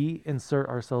 we insert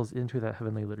ourselves into that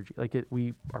heavenly liturgy.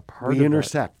 We are part of it. We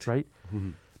intersect. Right?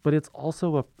 Mm-hmm. But it's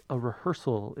also a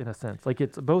rehearsal in a sense.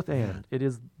 It's both and. It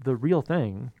is the real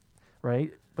thing,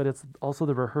 right? But it's also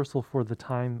the rehearsal for the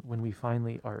time when we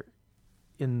finally are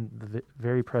in the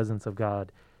very presence of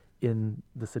God in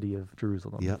the city of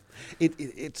Jerusalem. Yeah.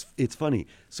 It's funny.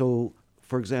 So,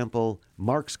 for example,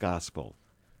 Mark's gospel,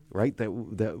 right?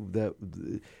 That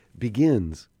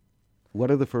begins.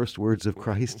 What are the first words of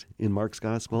Christ in Mark's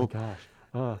gospel? Oh my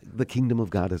gosh. The kingdom of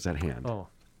God is at hand. Oh.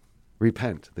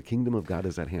 Repent. The kingdom of God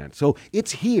is at hand. So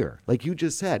it's here, like you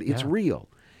just said. It's real.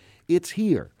 It's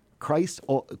here.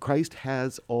 Christ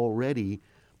has already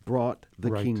brought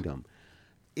the kingdom.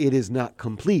 It is not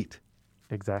complete.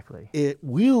 Exactly. It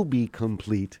will be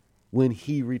complete when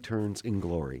he returns in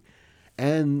glory.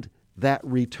 And that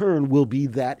return will be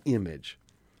that image.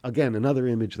 Again, another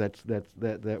image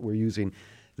that we're using.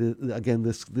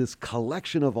 This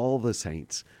collection of all the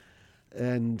saints.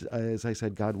 And as I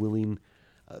said, God willing,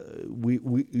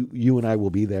 you and I will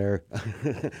be there,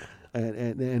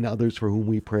 and others for whom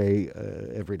we pray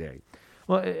every day.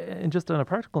 Well, and just on a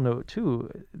practical note too,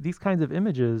 these kinds of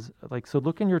images, so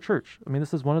look in your church. I mean,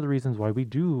 this is one of the reasons why we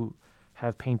do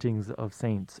have paintings of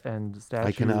saints and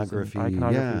statues.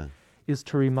 Iconography. Is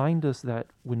to remind us that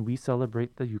when we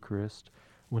celebrate the Eucharist,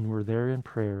 when we're there in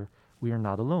prayer, we are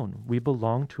not alone. We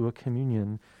belong to a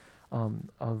communion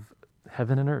of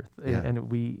heaven and earth, and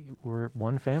we're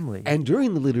one family. And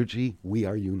during the liturgy, we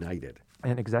are united.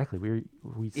 And exactly,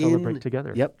 we celebrate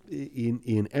together. Yep.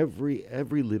 In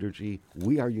every liturgy,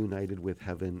 we are united with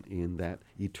heaven in that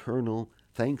eternal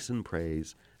thanks and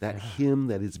praise, that hymn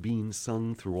that is being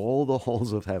sung through all the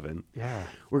halls of heaven. Yeah.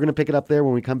 We're going to pick it up there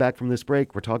when we come back from this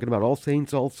break. We're talking about All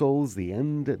Saints, All Souls, the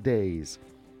end days.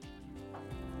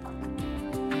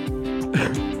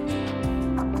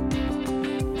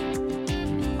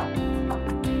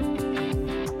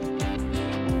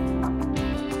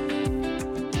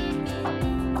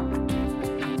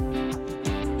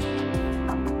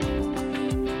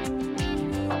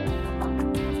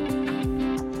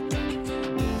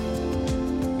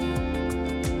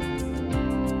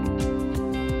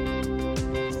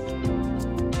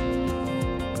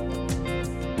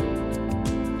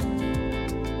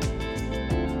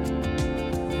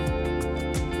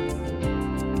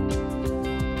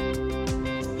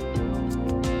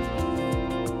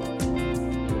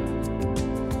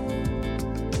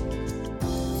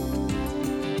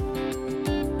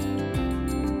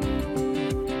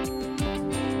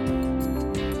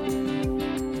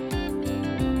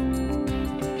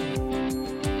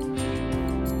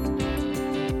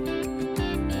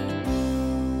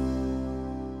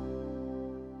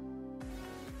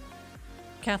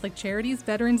 Catholic Charities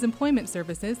Veterans Employment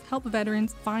Services help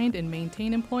veterans find and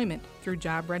maintain employment through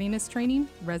job readiness training,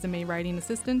 resume writing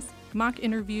assistance, mock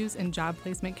interviews, and job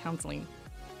placement counseling.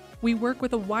 We work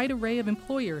with a wide array of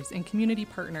employers and community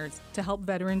partners to help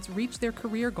veterans reach their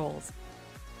career goals.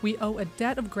 We owe a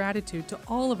debt of gratitude to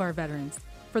all of our veterans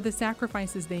for the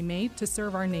sacrifices they made to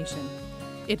serve our nation.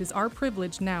 It is our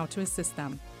privilege now to assist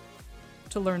them.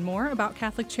 To learn more about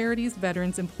Catholic Charities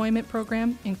Veterans Employment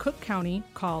Program in Cook County,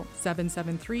 call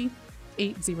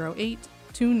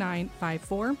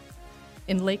 773-808-2954.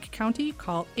 In Lake County,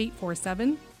 call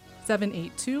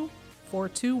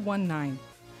 847-782-4219.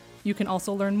 You can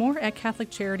also learn more at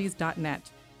CatholicCharities.net.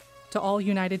 To all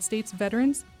United States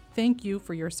veterans, thank you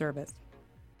for your service.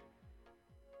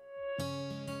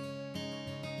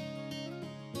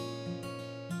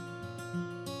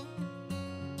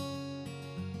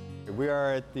 We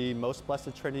are at the Most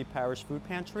Blessed Trinity Parish Food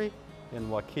Pantry in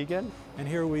Waukegan. And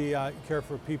here we care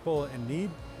for people in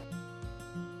need.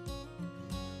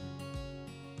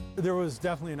 There was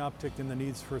definitely an uptick in the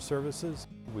needs for services.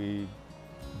 We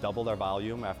doubled our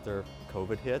volume after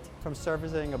COVID hit, from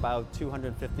servicing about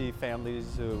 250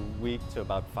 families a week to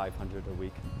about 500 a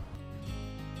week.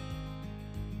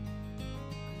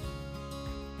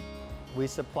 We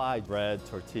supply bread,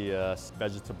 tortillas,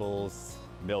 vegetables,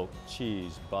 milk,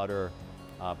 cheese, butter,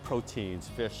 proteins,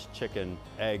 fish, chicken,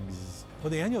 eggs. Well,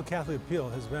 the Annual Catholic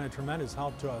Appeal has been a tremendous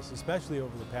help to us, especially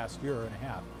over the past year and a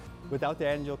half. Without the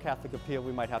Annual Catholic Appeal,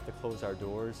 we might have to close our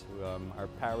doors. Our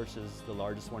parish is the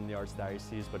largest one in the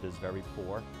Archdiocese, but is very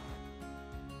poor.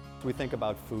 We think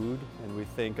about food and we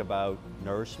think about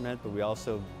nourishment, but we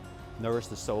also nourish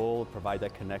the soul, provide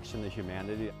that connection to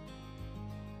humanity.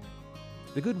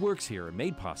 The good works here are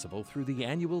made possible through the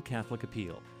Annual Catholic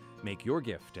Appeal. Make your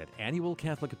gift at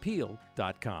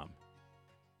annualcatholicappeal.com.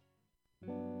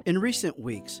 In recent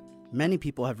weeks, many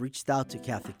people have reached out to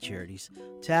Catholic Charities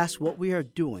to ask what we are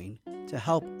doing to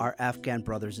help our Afghan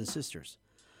brothers and sisters.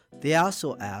 They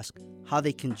also ask how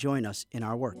they can join us in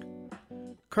our work.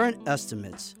 Current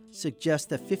estimates suggest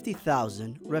that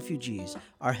 50,000 refugees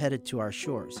are headed to our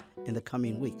shores in the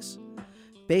coming weeks.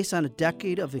 Based on a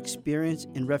decade of experience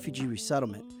in refugee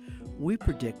resettlement, we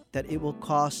predict that it will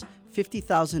cost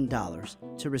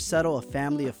 $50,000 to resettle a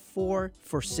family of 4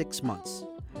 for 6 months.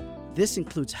 This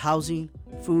includes housing,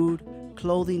 food,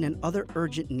 clothing, and other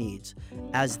urgent needs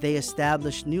as they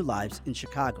establish new lives in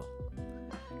Chicago.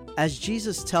 As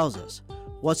Jesus tells us,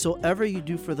 "Whatsoever you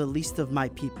do for the least of my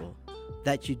people,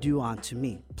 that you do unto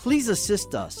me." Please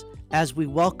assist us as we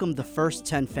welcome the first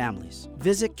 10 families.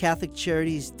 Visit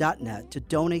CatholicCharities.net to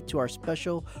donate to our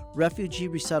special refugee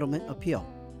resettlement appeal,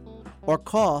 or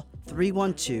call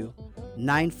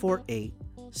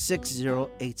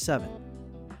 312-948-6087.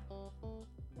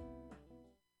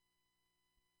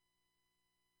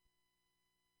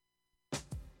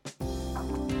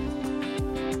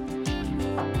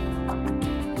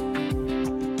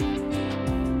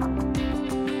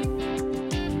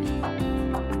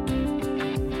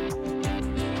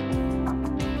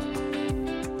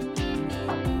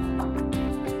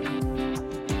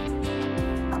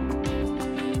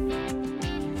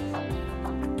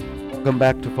 Welcome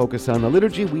back to Focus on the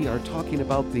Liturgy. We are talking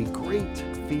about the great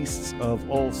feasts of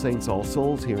All Saints, All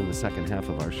Souls here in the second half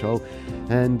of our show.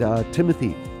 And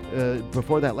Timothy,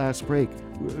 before that last break,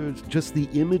 just the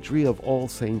imagery of All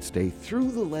Saints' Day through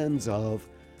the lens of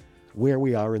where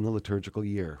we are in the liturgical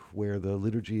year, where the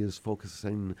liturgy is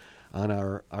focusing on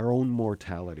our own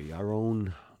mortality, our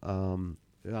own,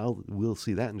 we'll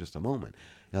see that in just a moment.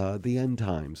 the end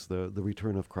times, the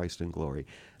return of Christ in glory.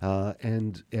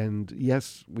 And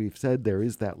yes, we've said there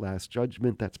is that last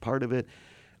judgment. That's part of it.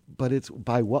 But it's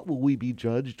by what will we be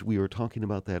judged? We were talking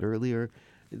about that earlier.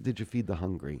 Did you feed the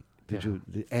hungry?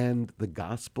 And the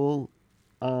gospel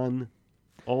on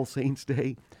All Saints'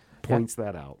 Day points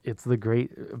that out. It's the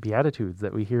great Beatitudes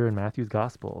that we hear in Matthew's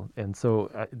gospel. And so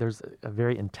there's a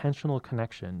very intentional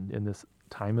connection in this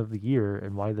time of the year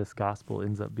and why this gospel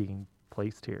ends up being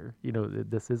placed here.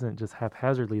 This isn't just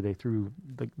haphazardly they threw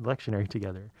the lectionary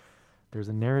together. There's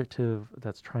a narrative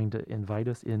that's trying to invite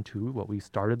us into what we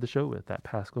started the show with, that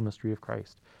Paschal mystery of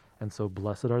Christ. And so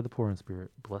blessed are the poor in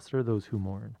spirit, blessed are those who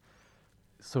mourn.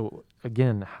 So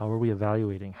again, how are we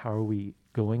evaluating? How are we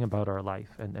going about our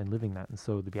life and living that? And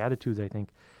so the Beatitudes, I think,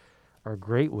 are a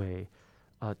great way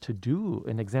to do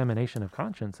an examination of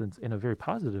conscience in a very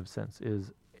positive sense.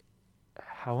 Is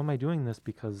how am I doing this?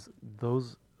 Because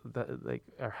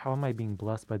how am I being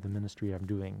blessed by the ministry I'm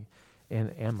doing?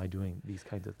 And am I doing these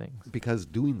kinds of things? Because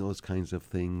doing those kinds of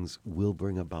things will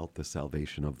bring about the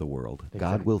salvation of the world. Exactly.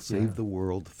 God will save the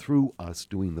world through us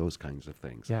doing those kinds of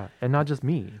things. Yeah, and not just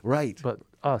me. Right. But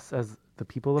us as the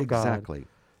people of God.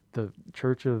 The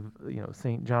Church of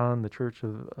St. John, the Church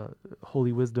of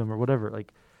Holy Wisdom or whatever.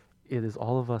 It is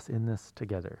all of us in this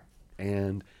together.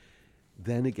 And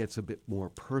then it gets a bit more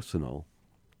personal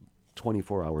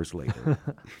 24 hours later.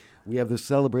 We have the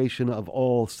celebration of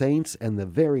All Saints, and the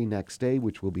very next day,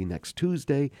 which will be next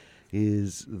Tuesday,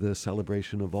 is the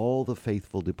celebration of all the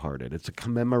faithful departed. It's a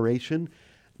commemoration.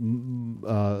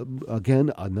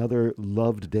 Again, another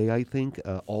loved day, I think,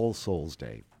 All Souls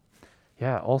Day.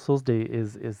 Yeah, All Souls Day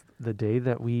is the day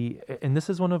that and this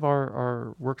is one of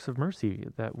our works of mercy,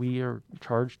 that we are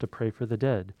charged to pray for the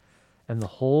dead. And the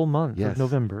whole month of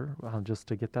November, just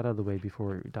to get that out of the way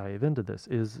before we dive into this,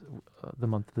 is the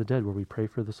month of the dead, where we pray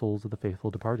for the souls of the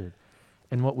faithful departed.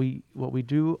 And what we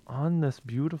do on this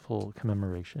beautiful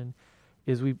commemoration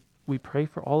is we pray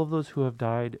for all of those who have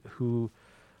died who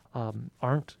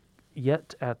aren't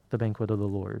yet at the banquet of the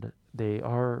Lord. They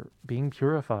are being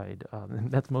purified,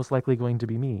 and that's most likely going to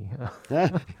be me.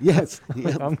 Yes,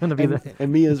 I'm going to be there,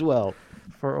 and me as well,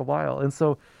 for a while. And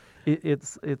so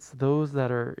it's those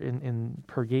that are in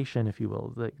purgation, if you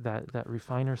will, that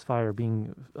refiner's fire,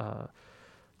 being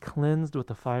cleansed with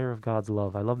the fire of God's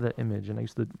love. I love that image, and I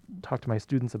used to talk to my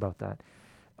students about that.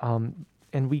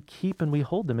 And we keep and we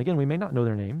hold them. Again, we may not know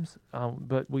their names,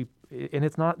 but and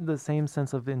it's not the same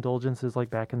sense of indulgences like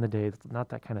back in the day. It's not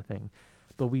that kind of thing.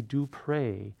 But we do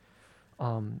pray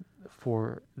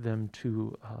for them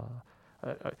to.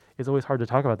 It's always hard to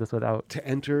talk about this without to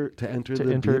enter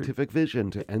the beatific vision,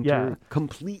 to enter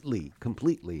completely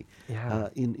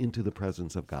into the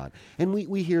presence of God. And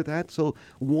we hear that. So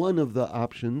one of the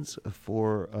options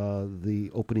for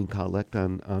the opening collect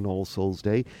on All Souls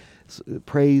Day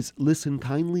prays, "Listen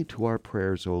kindly to our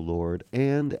prayers, O Lord,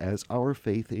 and as our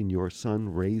faith in your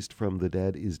Son raised from the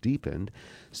dead is deepened,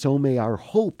 so may our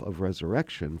hope of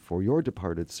resurrection for your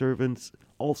departed servants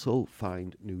also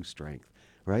find new strength."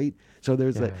 Right? So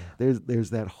there's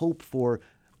that hope for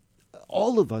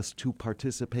all of us to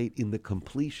participate in the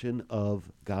completion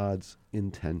of God's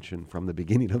intention from the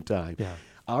beginning of time. Yeah.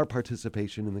 Our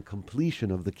participation in the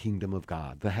completion of the kingdom of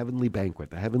God, the heavenly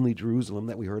banquet, the heavenly Jerusalem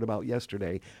that we heard about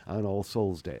yesterday on All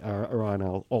Souls Day, or on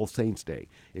All Saints Day,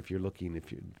 if you're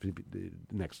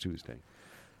next Tuesday.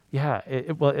 Yeah,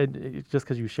 just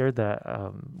because you shared that,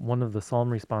 one of the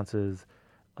psalm responses,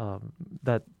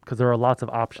 that because there are lots of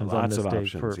options on this day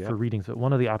for readings, but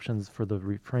one of the options for the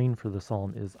refrain for the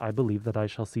psalm is, "I believe that I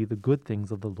shall see the good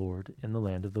things of the Lord in the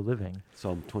land of the living."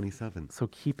 Psalm 27. So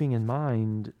keeping in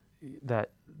mind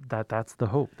that's the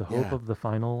hope of the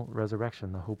final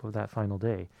resurrection, the hope of that final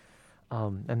day,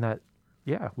 and that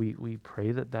we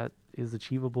pray that is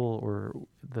achievable, or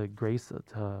the grace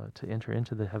to enter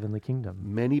into the heavenly kingdom.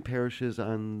 Many parishes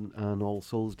on All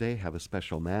Souls Day have a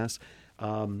special mass.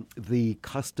 The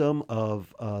custom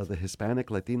of the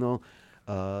Hispanic Latino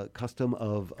custom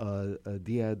of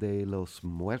Dia de los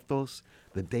Muertos,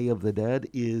 the Day of the Dead,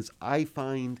 is, I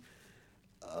find,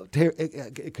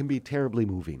 it can be terribly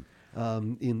moving.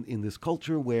 In this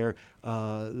culture where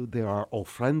there are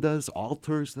ofrendas,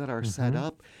 altars that are set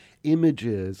up,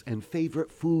 images and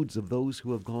favorite foods of those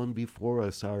who have gone before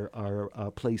us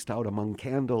are placed out among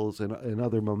candles and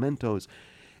other mementos.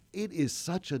 It is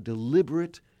such a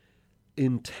deliberate,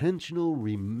 intentional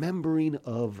remembering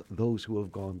of those who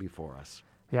have gone before us.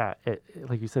 Yeah,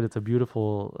 like you said, it's a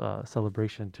beautiful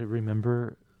celebration to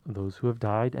remember those who have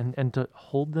died and to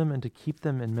hold them and to keep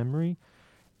them in memory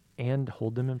and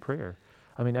hold them in prayer.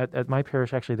 I mean, at my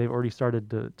parish, actually, they've already started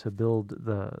to build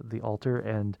the altar,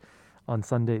 and on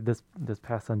Sunday, this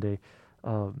past Sunday,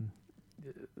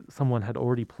 someone had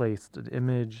already placed an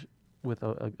image with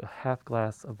a half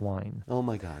glass of wine. Oh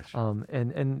my gosh!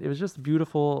 And it was just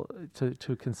beautiful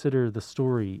to consider the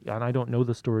story. And I don't know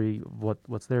the story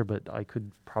what's there, but I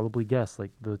could probably guess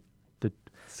like the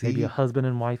maybe a husband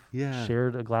and wife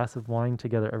shared a glass of wine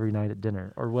together every night at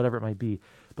dinner or whatever it might be.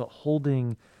 But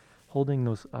holding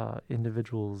those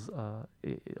individuals,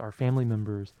 our family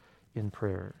members, in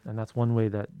prayer, and that's one way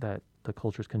that the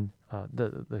cultures can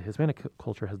the Hispanic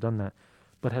culture has done that,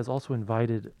 but has also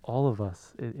invited all of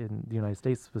us in the United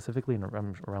States specifically and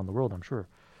around the world, I'm sure,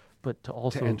 but to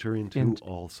also enter into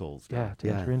All Souls Day.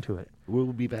 Enter into it.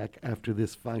 We'll be back after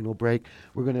this final break.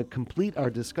 We're going to complete our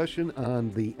discussion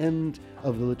on the end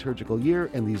of the liturgical year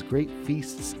and these great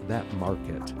feasts that mark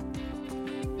it.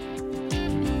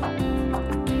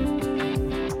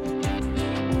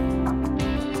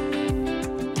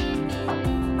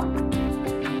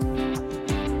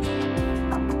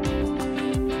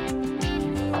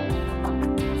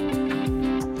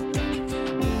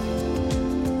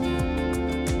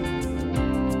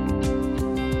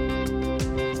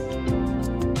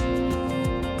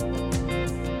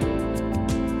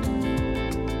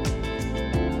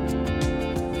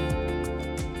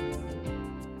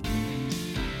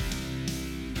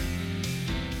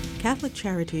 Catholic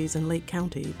Charities in Lake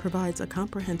County provides a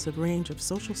comprehensive range of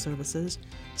social services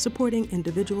supporting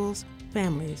individuals,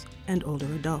 families, and older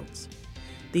adults.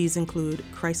 These include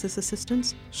crisis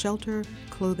assistance, shelter,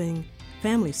 clothing,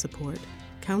 family support,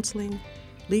 counseling,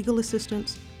 legal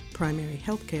assistance, primary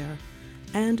health care,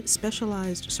 and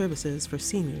specialized services for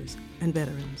seniors and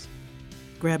veterans.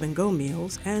 Grab-and-go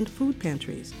meals and food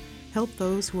pantries help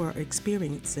those who are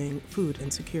experiencing food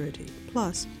insecurity.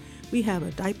 Plus, we have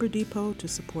a diaper depot to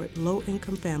support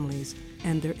low-income families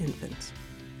and their infants.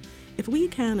 If we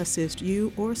can assist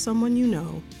you or someone you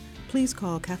know, please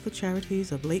call Catholic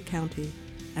Charities of Lake County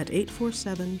at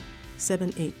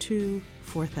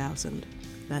 847-782-4000.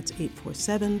 That's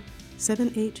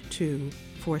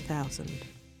 847-782-4000.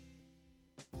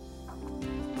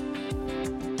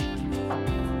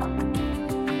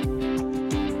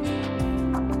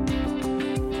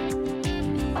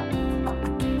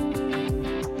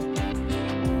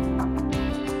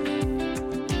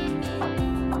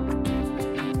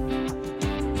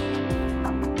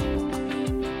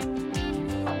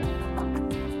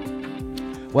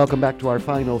 Welcome back to our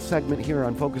final segment here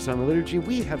on Focus on the Liturgy.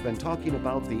 We have been talking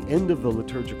about the end of the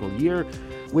liturgical year,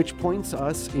 which points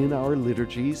us in our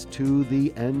liturgies to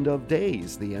the end of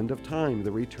days, the end of time,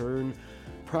 the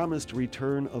promised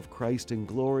return of Christ in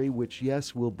glory, which,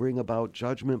 yes, will bring about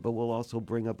judgment, but will also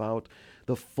bring about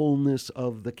the fullness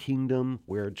of the kingdom,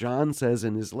 where John says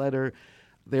in his letter,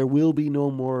 there will be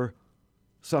no more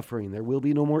suffering, there will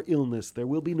be no more illness, there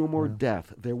will be no more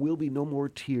death, there will be no more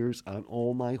tears on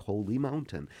all my holy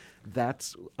mountain.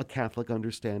 That's a Catholic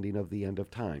understanding of the end of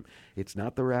time. It's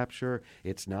not the rapture,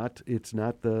 it's not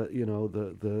the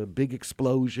the big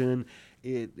explosion.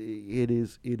 It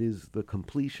is the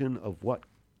completion of what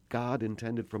God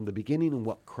intended from the beginning and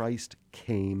what Christ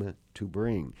came to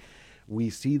bring. We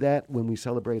see that when we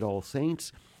celebrate All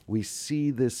Saints. We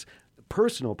see this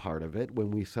personal part of it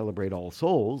when we celebrate All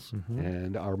Souls,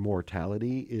 and our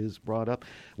mortality is brought up,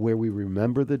 where we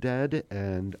remember the dead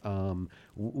and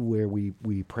where we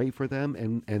pray for them,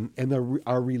 and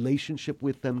our relationship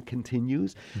with them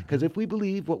continues. Because if we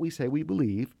believe what we say we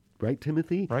believe, right,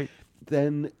 Timothy? Right.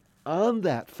 Then on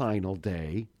that final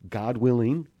day, God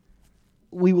willing,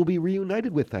 we will be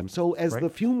reunited with them. So as the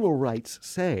funeral rites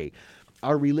say,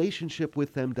 our relationship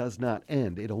with them does not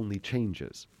end, it only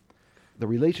changes. The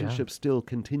relationship still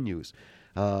continues.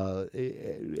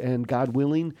 And God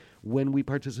willing, when we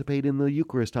participate in the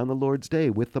Eucharist on the Lord's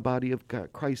Day with the body of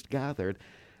Christ gathered,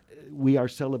 we are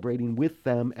celebrating with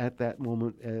them at that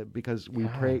moment because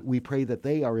we pray that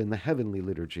they are in the heavenly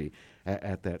liturgy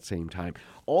at that same time.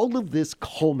 All of this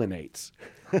culminates.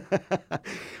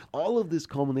 All of this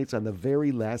culminates on the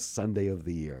very last Sunday of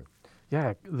the year.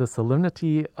 Yeah, the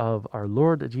solemnity of our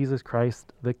Lord Jesus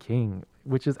Christ the King,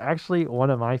 which is actually one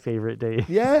of my favorite days.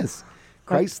 Yes,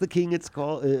 Christ the King, it's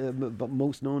called, but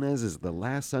most known as is the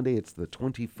last Sunday. It's the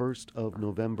 21st of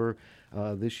November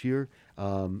this year,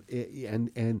 and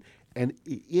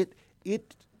it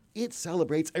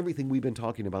celebrates everything we've been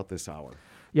talking about this hour.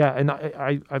 Yeah, and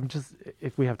I'm just,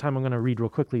 if we have time, I'm going to read real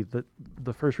quickly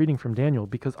the first reading from Daniel,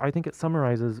 because I think it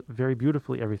summarizes very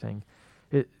beautifully everything.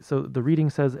 So the reading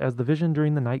says, as the vision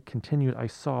during the night continued, I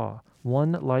saw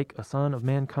one like a son of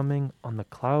man coming on the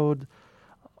cloud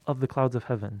of the clouds of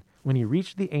heaven. When he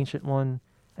reached the Ancient One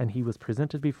and he was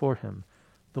presented before him,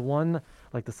 The one,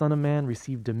 like the Son of Man,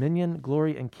 received dominion,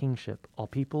 glory, and kingship. All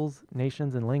peoples,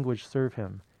 nations, and language serve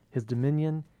him. His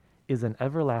dominion is an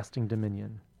everlasting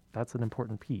dominion. That's an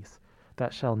important piece.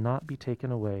 That shall not be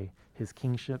taken away. His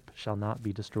kingship shall not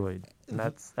be destroyed. And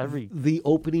that's The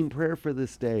opening prayer for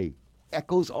this day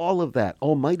echoes all of that.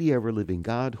 Almighty ever-living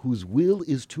God, whose will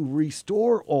is to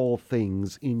restore all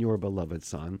things in your beloved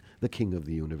Son, the King of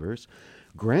the universe,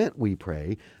 grant, we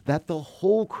pray, that the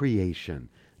whole creation,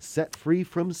 set free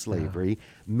from slavery,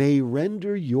 may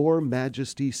render your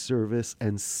majesty service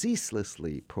and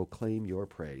ceaselessly proclaim your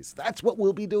praise. That's what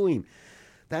we'll be doing.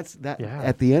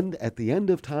 At the end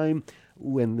of time,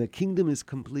 when the kingdom is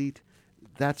complete,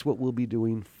 that's what we'll be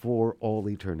doing for all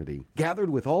eternity. Gathered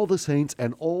with all the saints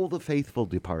and all the faithful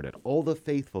departed. All the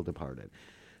faithful departed.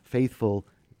 Faithful,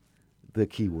 the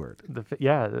key word.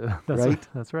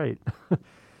 That's right.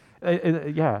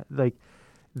 Yeah, like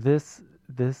this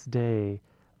day.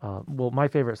 Well, my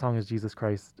favorite song is Jesus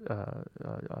Christ.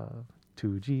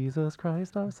 To Jesus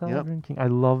Christ, our sovereign King. I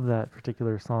love that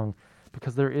particular song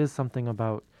because there is something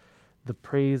about the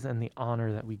praise and the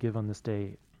honor that we give on this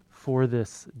day for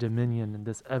this dominion and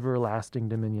this everlasting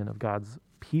dominion of God's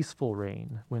peaceful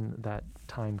reign when that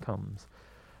time comes.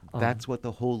 That's what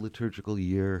the whole liturgical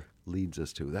year leads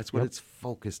us to. That's what it's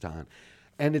focused on.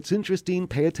 And it's interesting.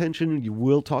 Pay attention. You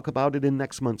will talk about it in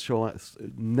next month's show,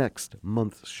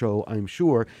 I'm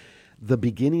sure. The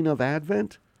beginning of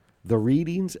Advent, the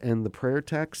readings and the prayer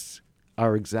texts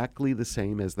are exactly the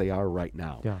same as they are right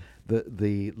now. Yeah.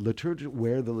 The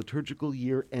where the liturgical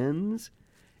year ends,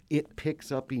 it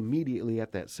picks up immediately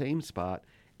at that same spot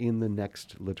in the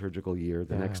next liturgical year,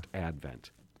 the next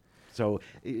Advent. So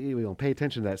pay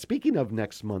attention to that. Speaking of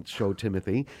next month's show,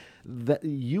 Timothy, that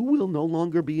you will no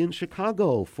longer be in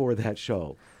Chicago for that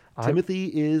show. Timothy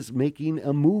is making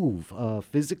a move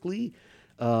physically,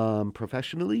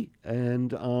 professionally,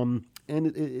 and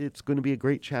it's going to be a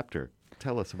great chapter.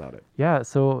 Tell us about it. Yeah,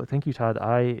 so thank you, Todd.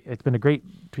 It's been a great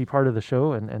to be part of the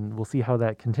show, and we'll see how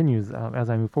that continues as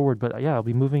I move forward. But I'll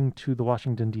be moving to the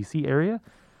Washington, D.C. area,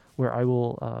 where I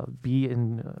will be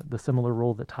in the similar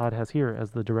role that Todd has here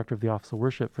as the Director of the Office of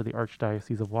Worship for the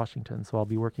Archdiocese of Washington. So I'll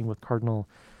be working with Cardinal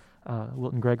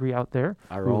Wilton Gregory out there.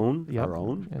 Our own.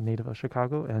 A native of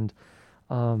Chicago. And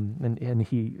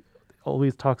he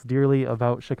always talks dearly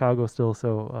about Chicago still,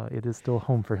 so it is still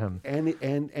home for him. And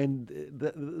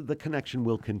the connection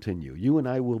will continue. You and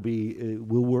I will be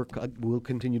we'll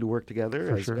continue to work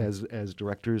together as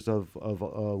directors of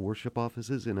worship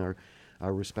offices in our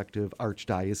respective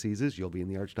archdioceses. You'll be in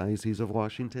the Archdiocese of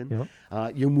Washington.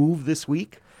 Yep. You move this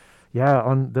week. Yeah,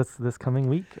 on this coming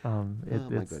week.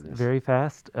 It's very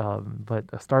fast, but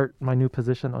I start my new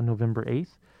position on November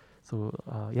 8th. So,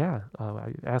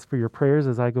 I ask for your prayers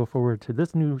as I go forward to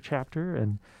this new chapter,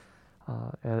 and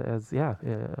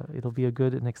it'll be a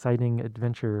good and exciting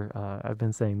adventure. I've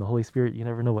been saying, the Holy Spirit, you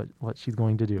never know what she's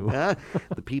going to do.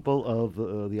 The people of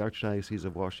the Archdiocese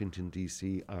of Washington,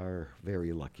 D.C. are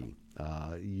very lucky.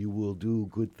 You will do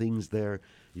good things there.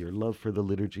 Your love for the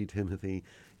liturgy, Timothy,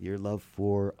 your love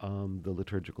for the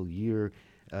liturgical year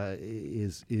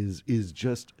is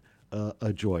just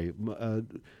a joy.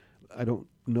 I don't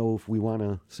know if we want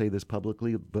to say this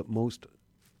publicly, but most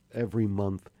every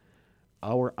month,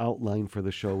 our outline for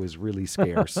the show is really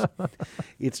scarce.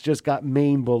 It's just got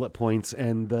main bullet points,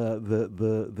 and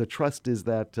the trust is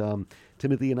that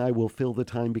Timothy and I will fill the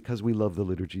time because we love the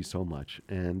liturgy so much,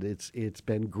 and it's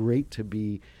been great to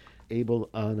be able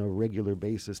on a regular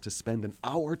basis to spend an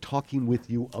hour talking with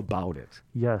you about it.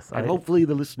 Yes, and hopefully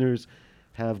the listeners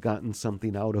have gotten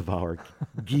something out of our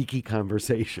geeky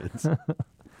conversations.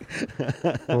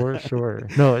 For sure.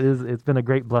 No, it's been a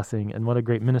great blessing, and what a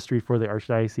great ministry for the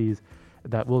Archdiocese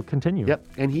that will continue. Yep,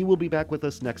 and he will be back with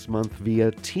us next month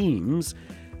via Teams,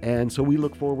 and so we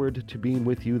look forward to being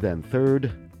with you then.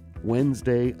 Third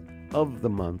Wednesday of the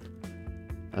month.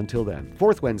 Until then.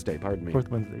 Fourth Wednesday, pardon me. Fourth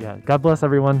Wednesday, yeah. God bless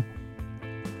everyone.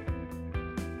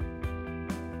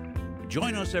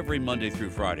 Join us every Monday through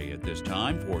Friday at this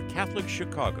time for Catholic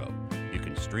Chicago. You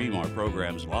can stream our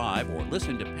programs live or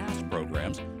listen to past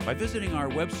programs by visiting our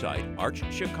website,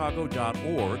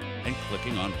 archchicago.org, and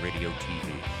clicking on Radio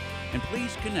TV. And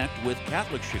please connect with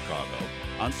Catholic Chicago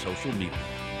on social media.